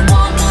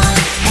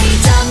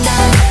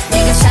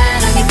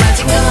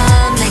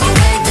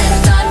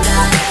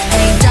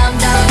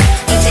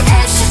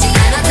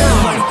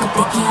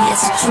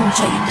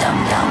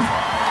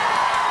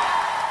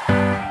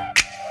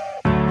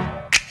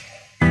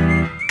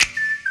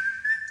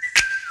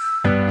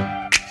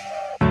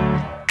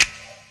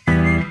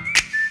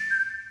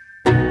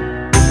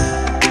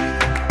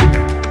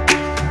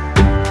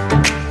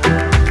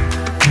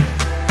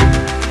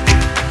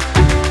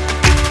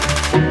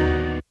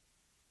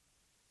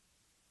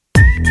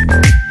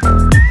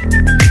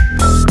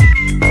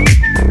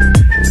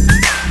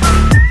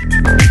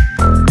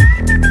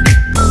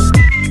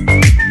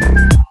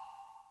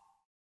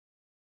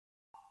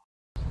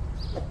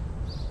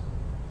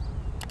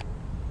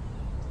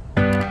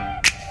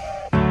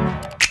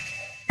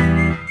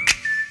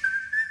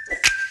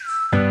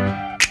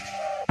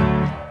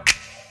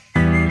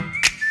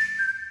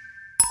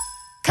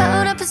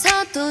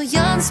또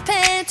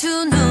연습해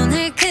두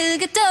눈을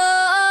크게 떠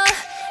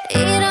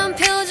이런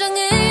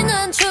표정을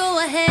난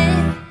좋아해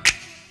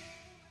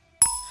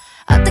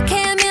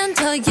어떻게 하면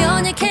더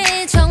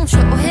연약해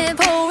정초해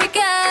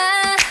보일까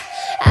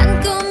안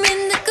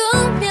꾸민 듯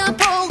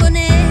꾸며보곤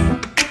해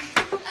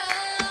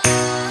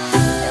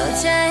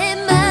여자의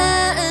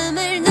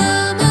마음을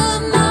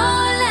너무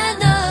몰라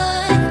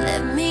널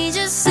Let me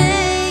just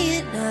say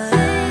it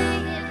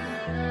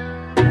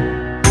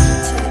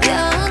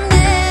두려운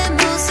내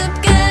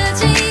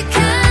모습까지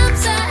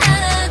감싸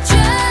안아줘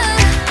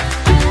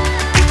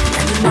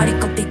난 네 머리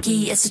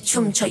꼭대기에서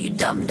춤춰 You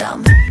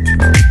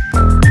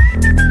D.U.M.B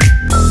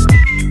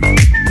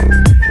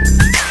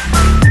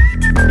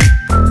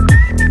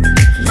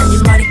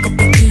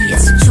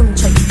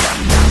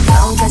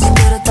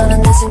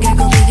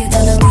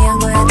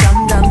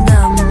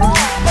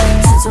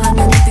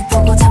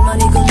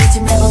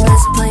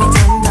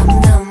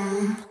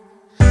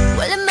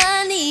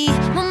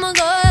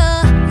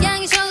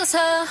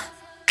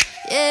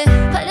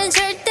발은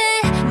절대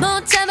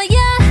못 잡아야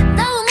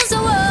너무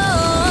무서워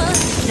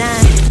난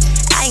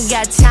I ain't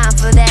got time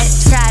for that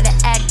Try to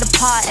act the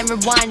part and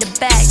rewind it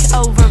back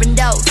Over and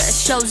over,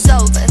 show's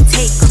over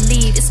Take or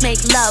leave, it's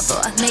make love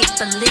or make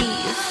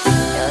believe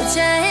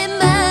여자의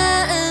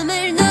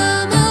마음을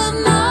너무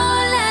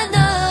몰라 널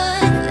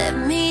Let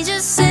me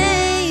just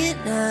say it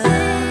now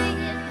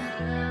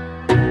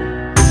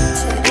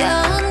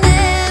두려운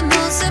내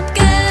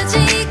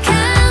모습까지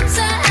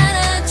감싸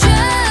안아줘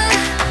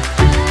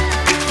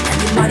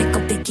머리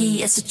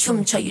꼭대기에서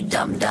춤춰 You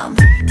D.U.M.B 난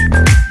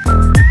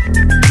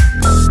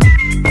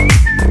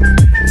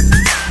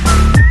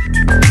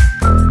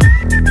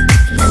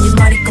네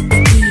머리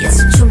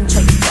꼭대기에서 춤춰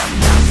You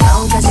D.U.M.B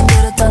마음까지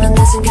끌어떠는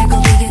내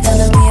숨결고 이게 다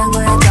널 위한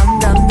거야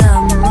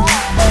D.U.M.B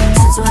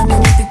순수한 내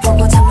눈빛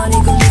보고 잔머리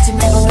굴리지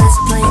말고 Let's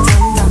play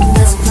D.U.M.B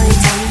Let's play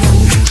D.U.M.B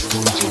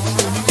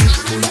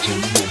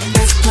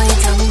Let's play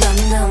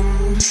D.U.M.B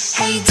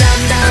Hey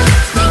D.U.M.B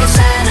네가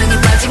사랑에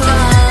빠진 건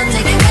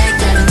내게 왜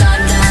그런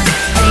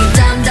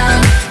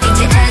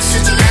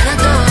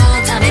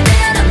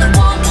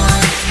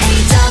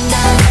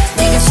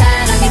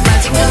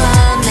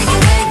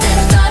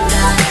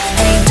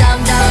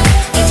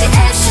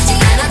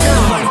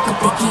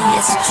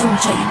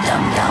춤춰 You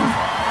D.U.M.B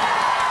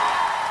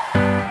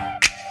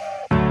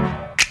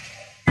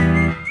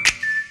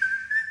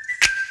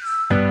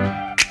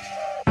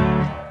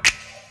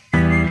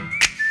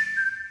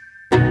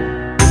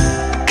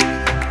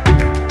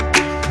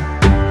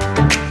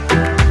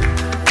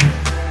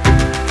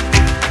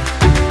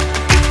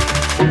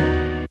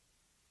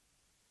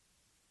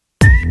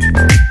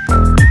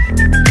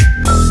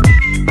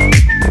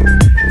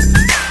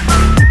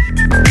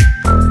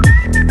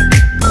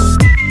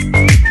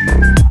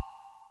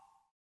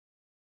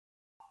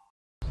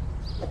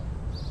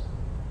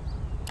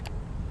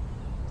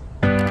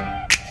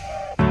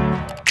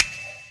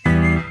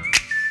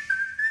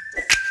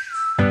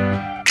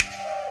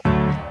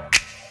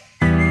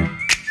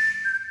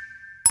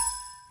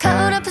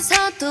거울 앞에서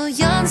또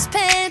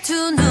연습해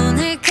두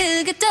눈을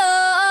크게 떠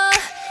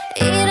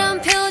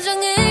이런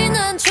표정을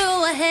난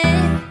좋아해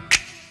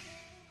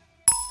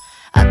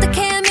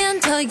어떻게 하면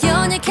더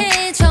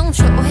연약해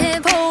정초해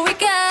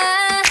보일까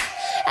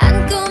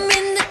안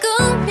꾸민 듯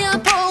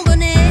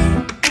꾸며보곤 해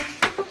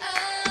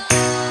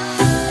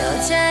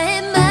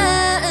여자의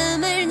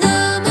마음을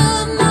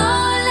너무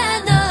몰라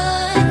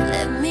널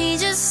Let me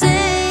just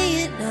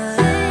say it now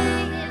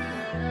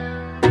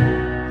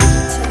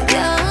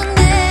두려운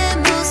내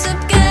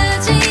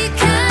모습까지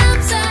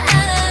감싸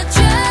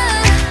안아줘 난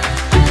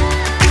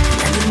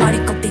네 머리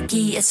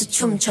꼭대기에서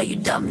춤춰 You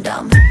D.U.M.B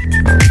난 네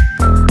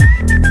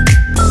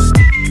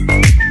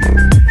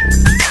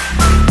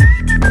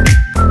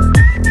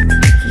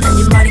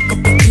머리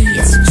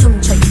꼭대기에서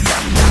춤춰 You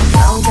D.U.M.B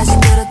마음까지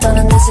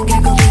끌어떠는 내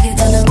숨결고 이게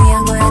다 널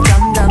위한 거야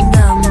D.U.M.B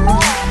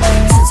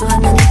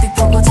순수한 내 눈빛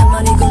보고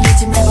잔머리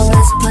굴리지 말고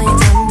Let's play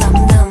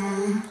D.U.M.B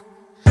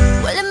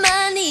원래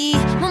많이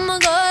못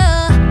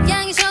먹어요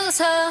양이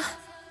적어서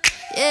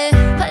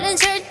발은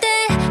절대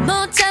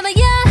못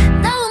잡아야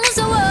너무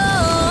무서워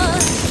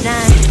난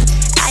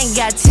I ain't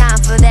got time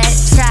for that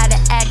Try to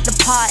act the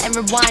part and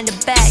rewind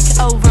it back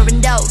Over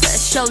and over,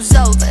 show's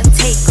over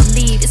Take or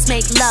leave, it's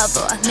make love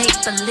or make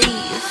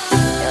believe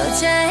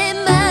여자의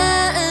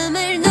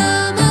마음을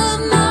너무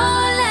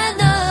몰라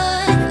널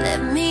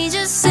Let me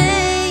just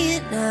say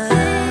it now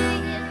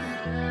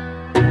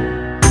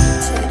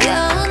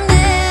두려운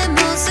내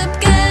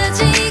모습까지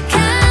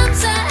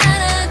감싸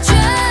안아줘 난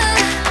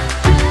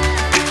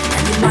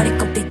네 머리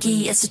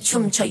꼭대기에서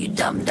춤춰 You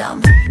D.U.M.B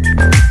난 네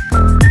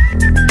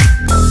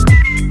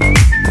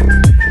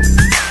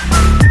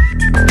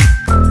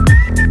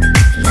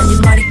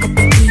머리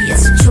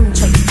꼭대기에서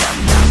춤춰 You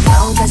D.U.M.B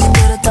마음까지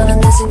끌어떠는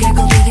내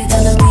숨결고 이게 다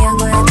널 위한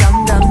거야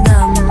D.U.M.B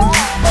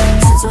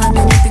순수한 내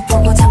눈빛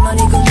보고 잔머리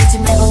굴리지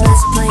말고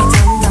Let's play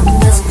D.U.M.B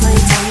Let's play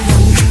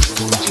D.U.M.B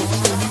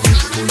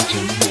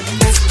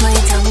Let's play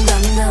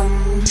D.U.M.B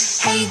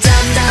Hey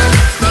D.U.M.B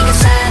네가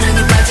사랑에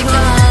빠진 건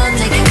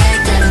내게 왜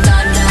그런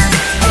D.U.M.B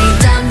Hey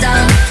D.U.M.B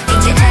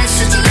이제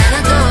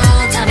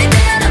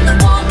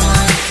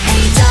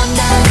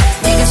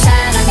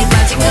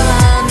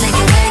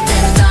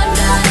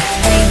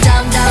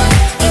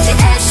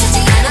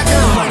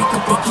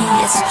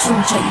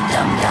춤춰 you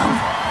dumb-dumb.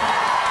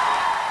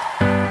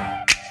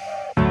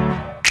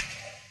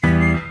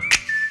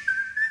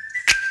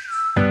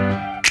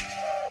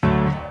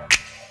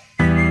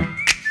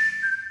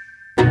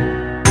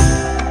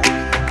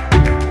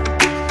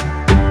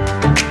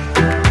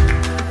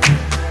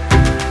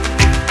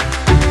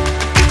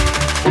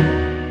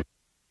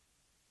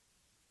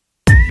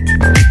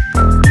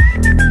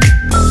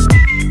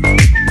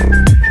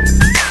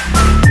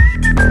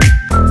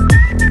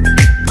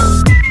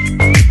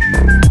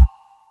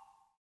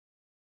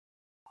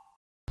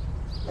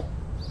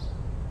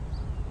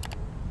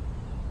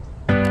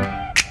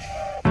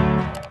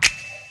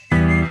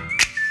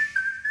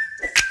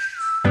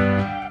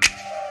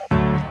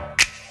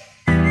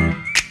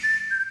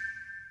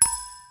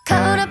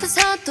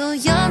 또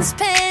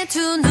연습해 두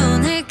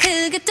눈을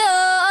크게 떠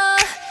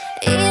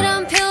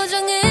이런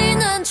표정을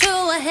난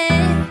좋아해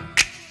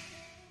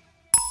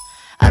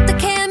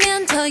어떻게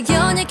하면 더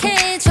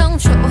연약해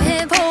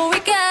정초해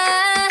보일까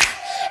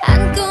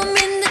안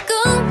꾸민 듯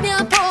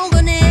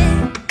꾸며보곤 해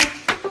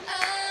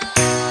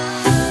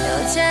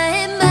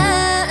여자의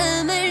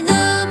마음을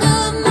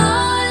너무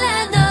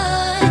몰라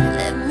넌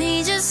Let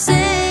me just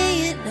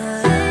say it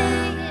now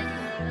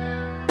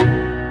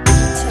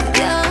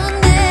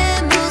두려운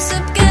내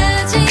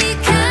모습까지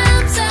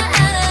감싸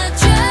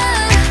안아줘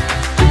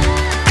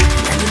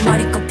난 네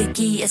머리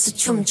꼭대기에서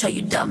춤춰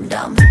you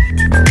dumb-dumb.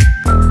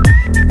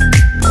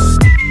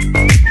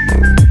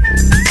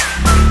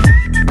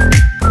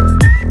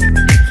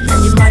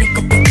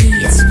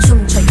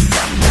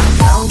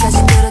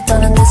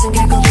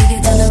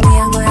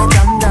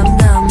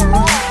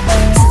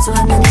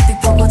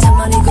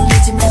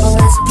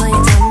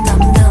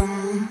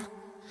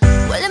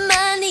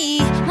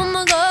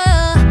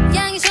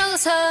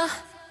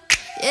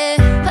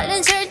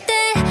 발은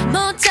절대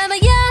못 잡아야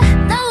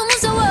너무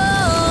무서워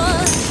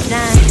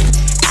난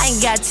I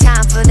ain't got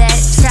time for that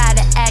Try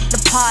to act the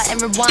part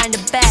and rewind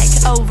it back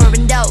Over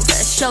and over,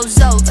 show's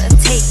over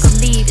Take or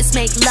leave, it's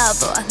make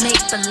love or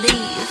make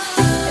believe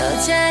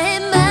여자의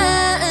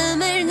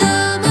마음을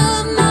너무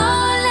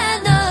몰라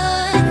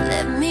넌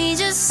Let me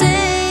just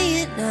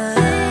say it now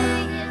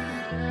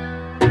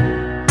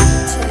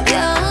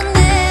두려운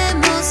내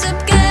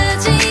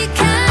모습까지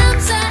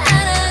감싸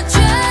안아줘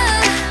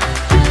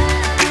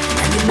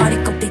머리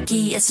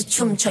꼭대기에서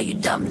춤춰 you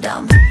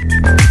dumb-dumb.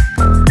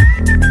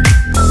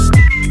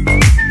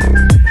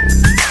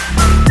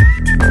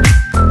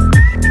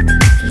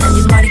 난 네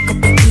머리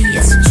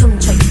꼭대기에서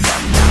춤춰 you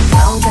dumb-dumb.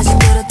 마음까지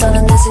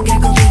끌어떠는 내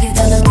생각을 이게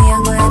다 날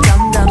위한 거야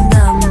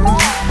dumb-dumb-dumb.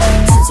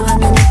 순수한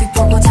내 눈빛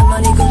보고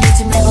잔머리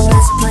굴리지 말고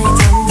let's play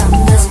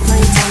dumb-dumb. Let's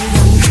play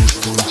dumb-dumb.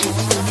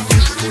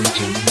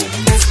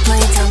 Let's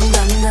play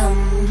dumb-dumb-dumb.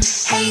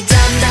 Hey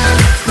dumb-dumb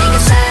네가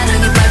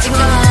사랑에 빠진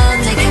건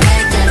내게 왜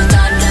그래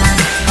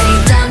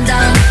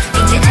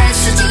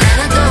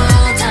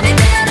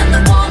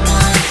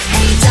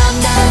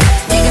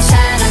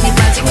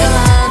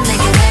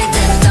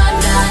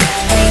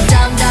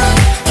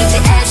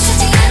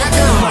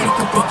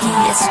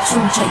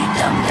춤춰 you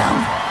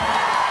dumb-dumb.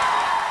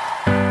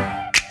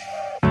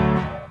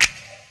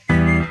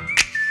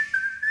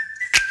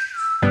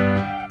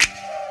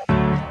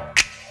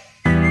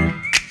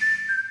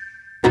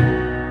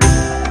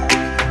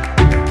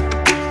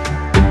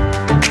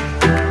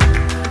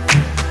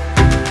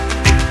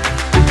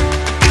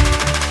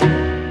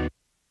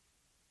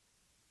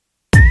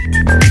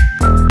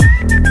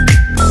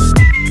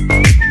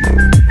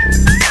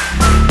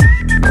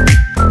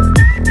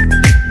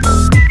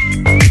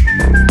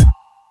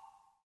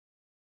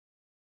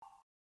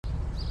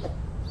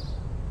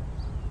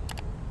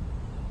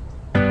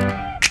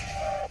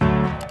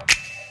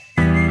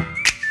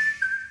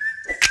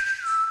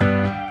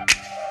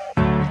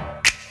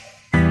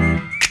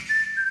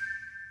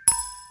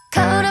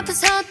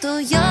 앞에서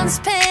또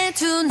연습해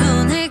두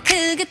눈을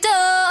크게 떠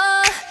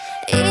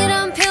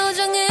이런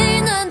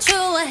표정을 난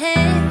좋아해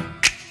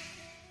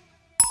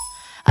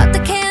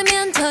어떻게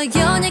하면 더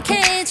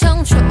연약해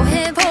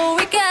정초해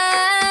보일까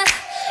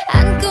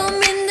안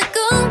꾸민 듯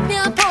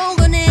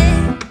꾸며보곤 해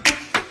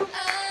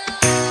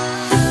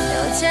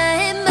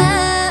여자의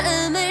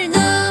마음을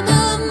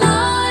너무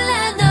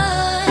몰라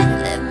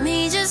넌 Let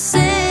me just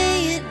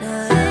say it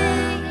now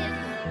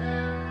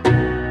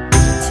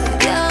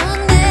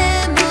두려운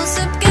내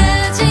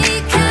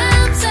모습까지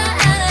감싸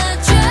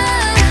안아줘 난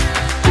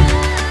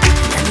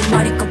네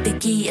머리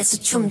꼭대기에서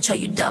춤춰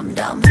you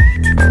dumb-dumb. 난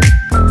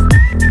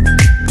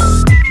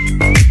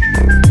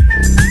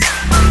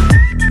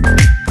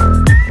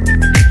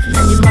네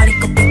머리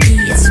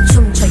꼭대기에서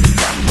춤춰 you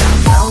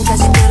dumb-dumb.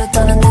 마음까지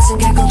끌어떠는 내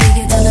생각을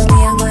이게 다 날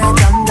위한 거야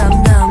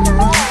dumb-dumb-dumb.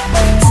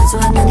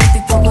 순수한 내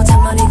눈빛 보고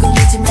잔머리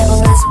굴리지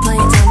말고 let's play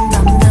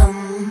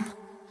dumb-dumb-dumb.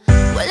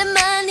 원래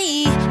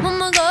많이 못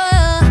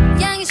먹어요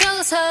양이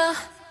적어서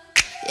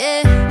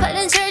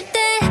발은 절대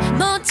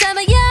못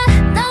잡아야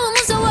너무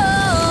무서워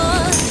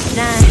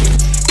난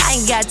I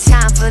ain't got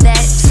time for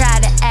that Try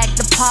to act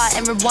the part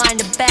and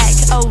rewind it back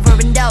Over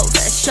and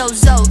over,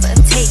 show's over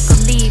Take or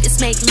leave, it's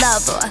make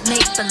love or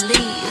make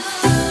believe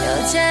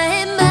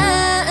여자의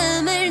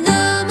마음을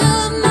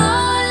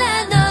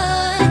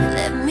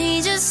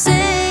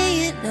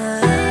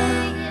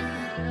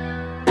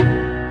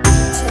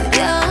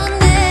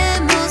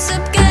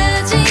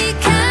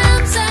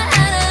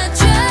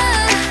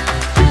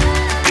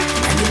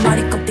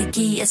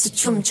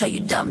춤춰 you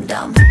dumb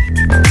dumb.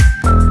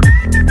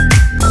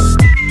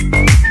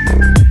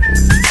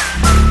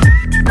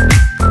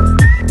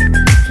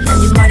 난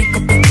네 머리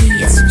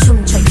꼭대기에서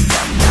춤춰 you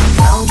dumb dumb.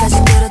 마음까지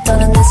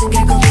끌어떠는 내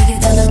생각을 이게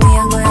다 널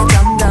위한 거야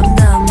dumb dumb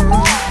dumb.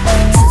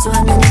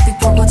 순수한 내 눈빛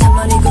보고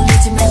잔머리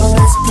굴리지 말고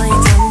let's play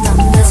dumb dumb.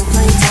 Let's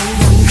play dumb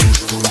dumb.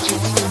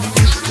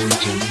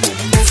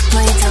 Let's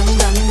play dumb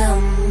dumb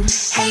dumb.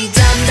 Hey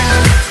dumb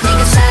dumb,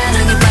 네가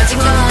사랑에 빠진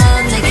건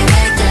내게 왜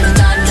때려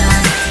dumb dumb.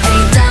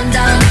 Hey dumb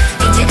dumb,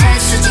 이제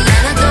애쓰지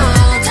않아도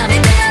Tell me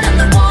that I'm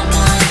the one.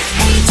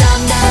 Hey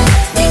dumb dumb,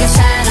 네가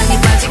사랑에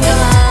빠진 건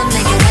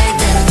내게 왜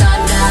때려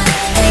dumb dumb.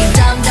 Hey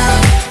dumb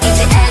dumb, 이제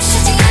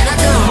애쓰지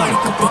않아도 머리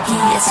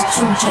꼭대기에서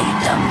춤춰 you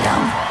dumb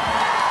dumb.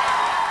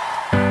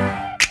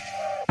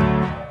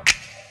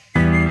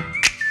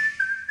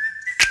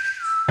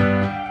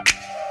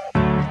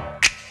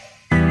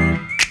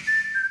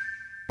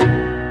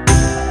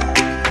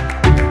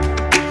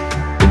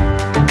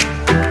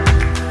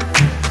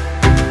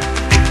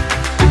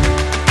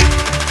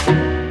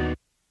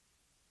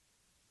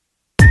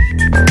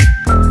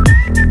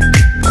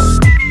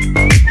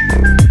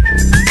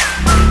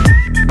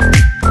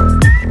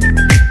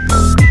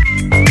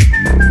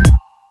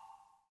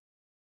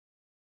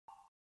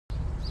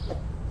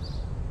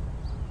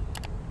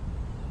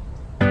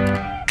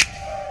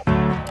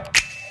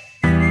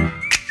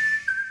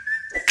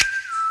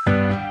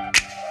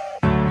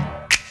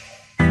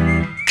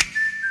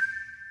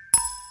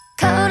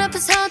 거울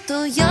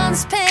앞에서도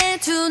연습해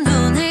두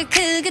눈을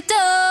크게 떠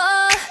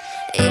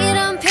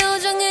이런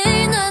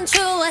표정을 난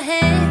좋아해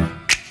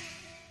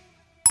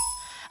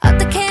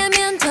어떻게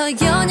하면 더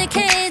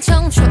연약해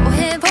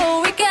정초해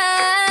보일까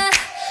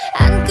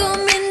안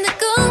꾸민 듯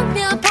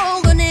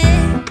꾸며보곤 해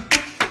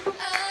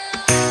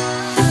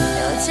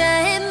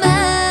여자의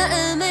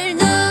마음을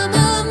너무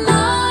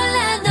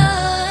몰라 널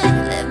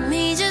Let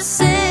me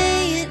just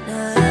say it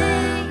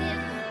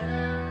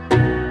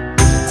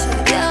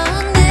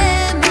두려운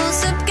내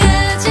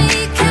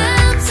모습까지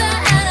감싸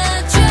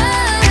안아줘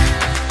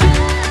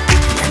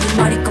난 네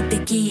머리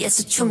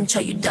꼭대기에서 춤춰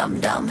you dumb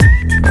dumb.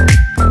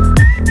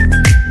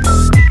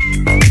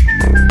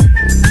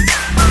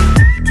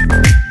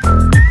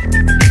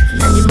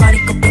 난 네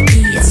머리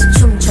꼭대기에서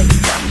춤춰 you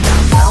dumb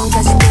dumb.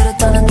 마음까지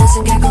끌어떠는 내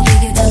생각을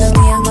이게 다 널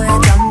위한 거야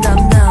dumb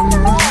dumb dumb.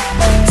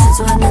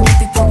 순수한 내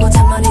눈빛 보고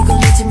잔머리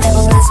굴리지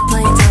말고 let's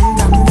play dumb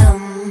dumb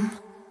dumb.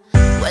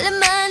 원래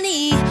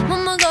많이 못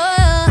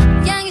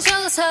먹어요 양이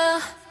적어서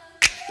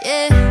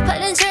yeah.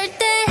 발은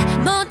절대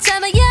못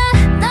잡아요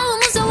너무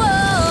무서워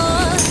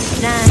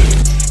난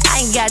I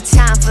ain't got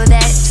time for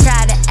that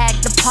Try to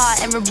act the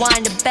part and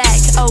rewind it back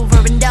Over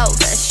and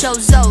over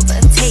Show's over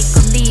Take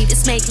or leave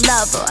It's make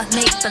love or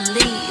make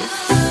believe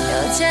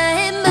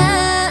여자의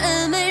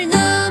마음을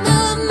너무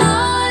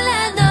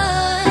몰라 널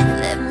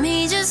Let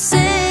me just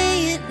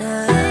say it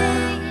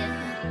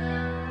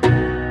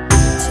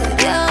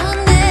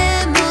두려운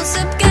내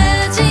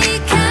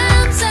모습까지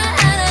감싸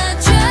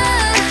안아줘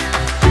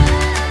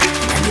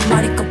난 네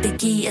머리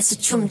꼭대기에서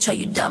춤춰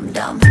you dumb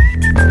dumb.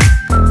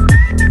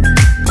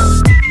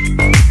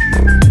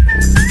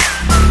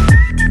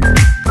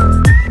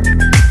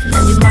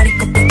 난 네 머리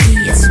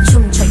꼭대기에서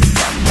춤춰 you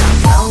dumb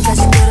dumb.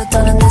 마음까지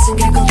끌어떠는 내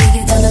생각을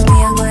이게 다 널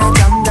위한 거야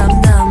dumb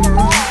dumb dumb.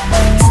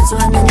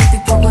 순수한 내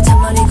눈빛 보고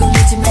잔머리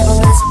굴리지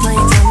말고 let's play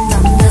dumb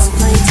dumb. Let's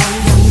play dumb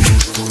dumb.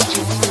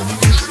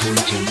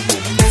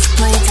 Let's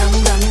play dumb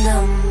dumb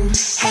dumb.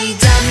 Hey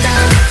dumb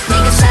dumb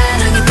네가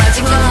사랑에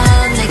빠진 건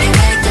내게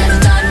왜 때려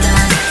dumb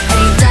dumb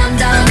Hey dumb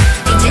dumb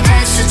이제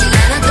애쓰지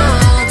않아도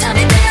Tell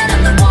me that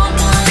I'm the one.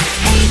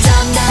 Hey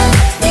dumb dumb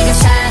네가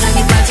사랑에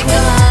빠진 건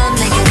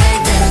내게 왜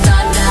때려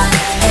dumb dumb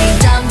Hey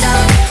dumb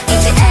dumb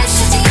이제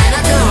애쓰지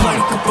않아도 머리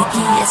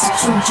꼭대기에서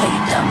춤춰 you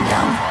dumb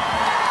dumb.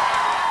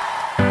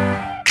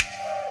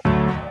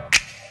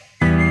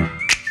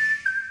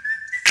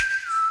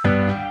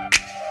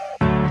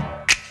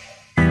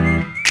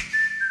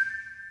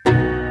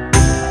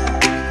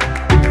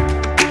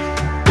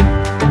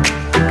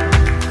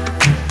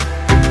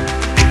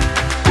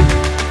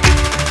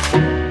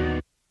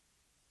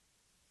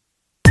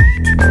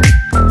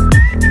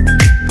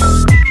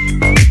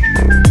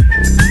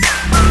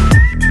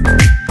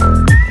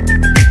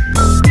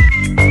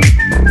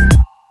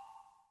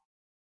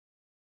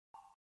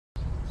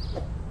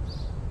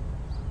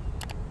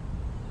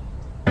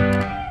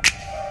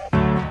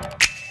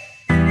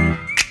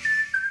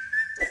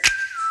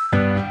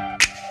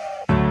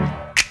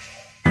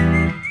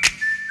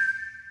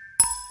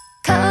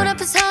 거울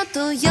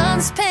앞에서도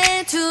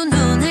연습해 두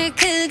눈을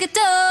크게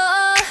떠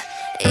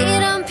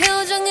이런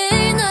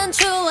표정을 난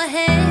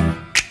좋아해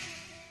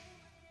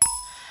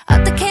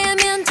어떻게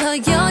하면 더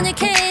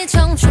연약해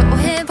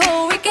정초해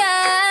보일까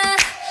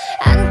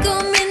안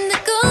꾸민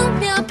듯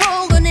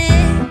꾸며보곤 해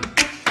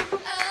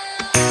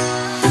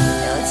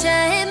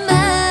여자의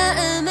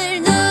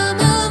마음을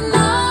너무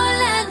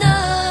몰라 널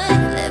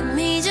Let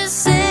me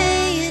just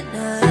say it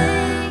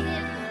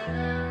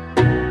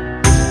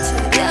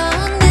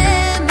두려운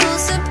내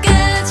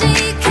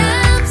모습까지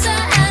감싸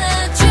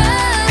안아줘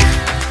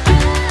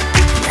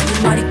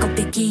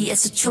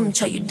꼽기에서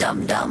춤춰 you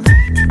dumb dumb.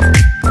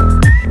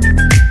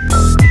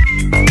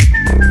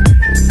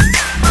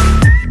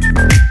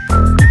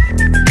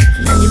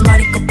 난 네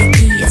머리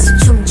꼽기에서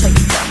춤춰 you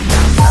dumb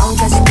dumb.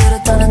 마음까지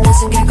그렇다는 내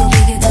생각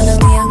굴리게 되는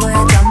위한 거야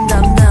dumb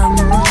dumb dumb.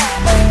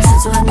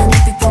 순수한 내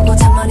눈빛 보고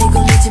잔머리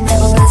굴리지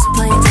말고 let's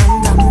play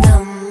dumb dumb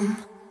dumb.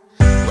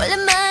 원래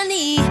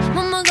많이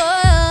못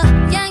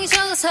먹어요 양이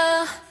적어서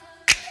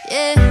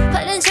yeah.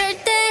 발은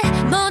절대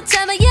못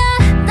잡아요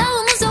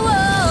너무 무서워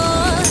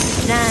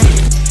난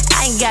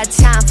I ain't got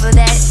time for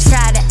that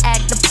Try to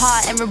act the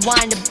part and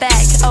rewind it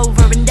back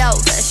Over and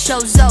over,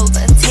 show's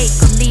over Take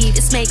or leave,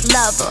 it's make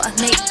love or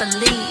make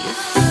believe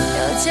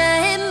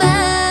여자의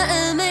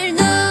마음을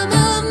너무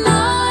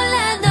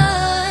몰라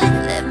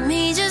넌 Let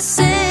me just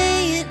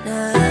say it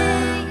now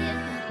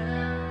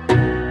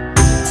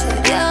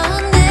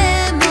두려운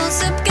내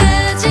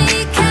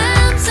모습까지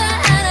감싸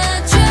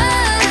안아줘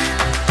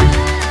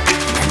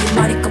난 네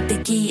머리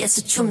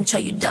꼽기에서 춤춰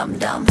you dumb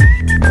dumb.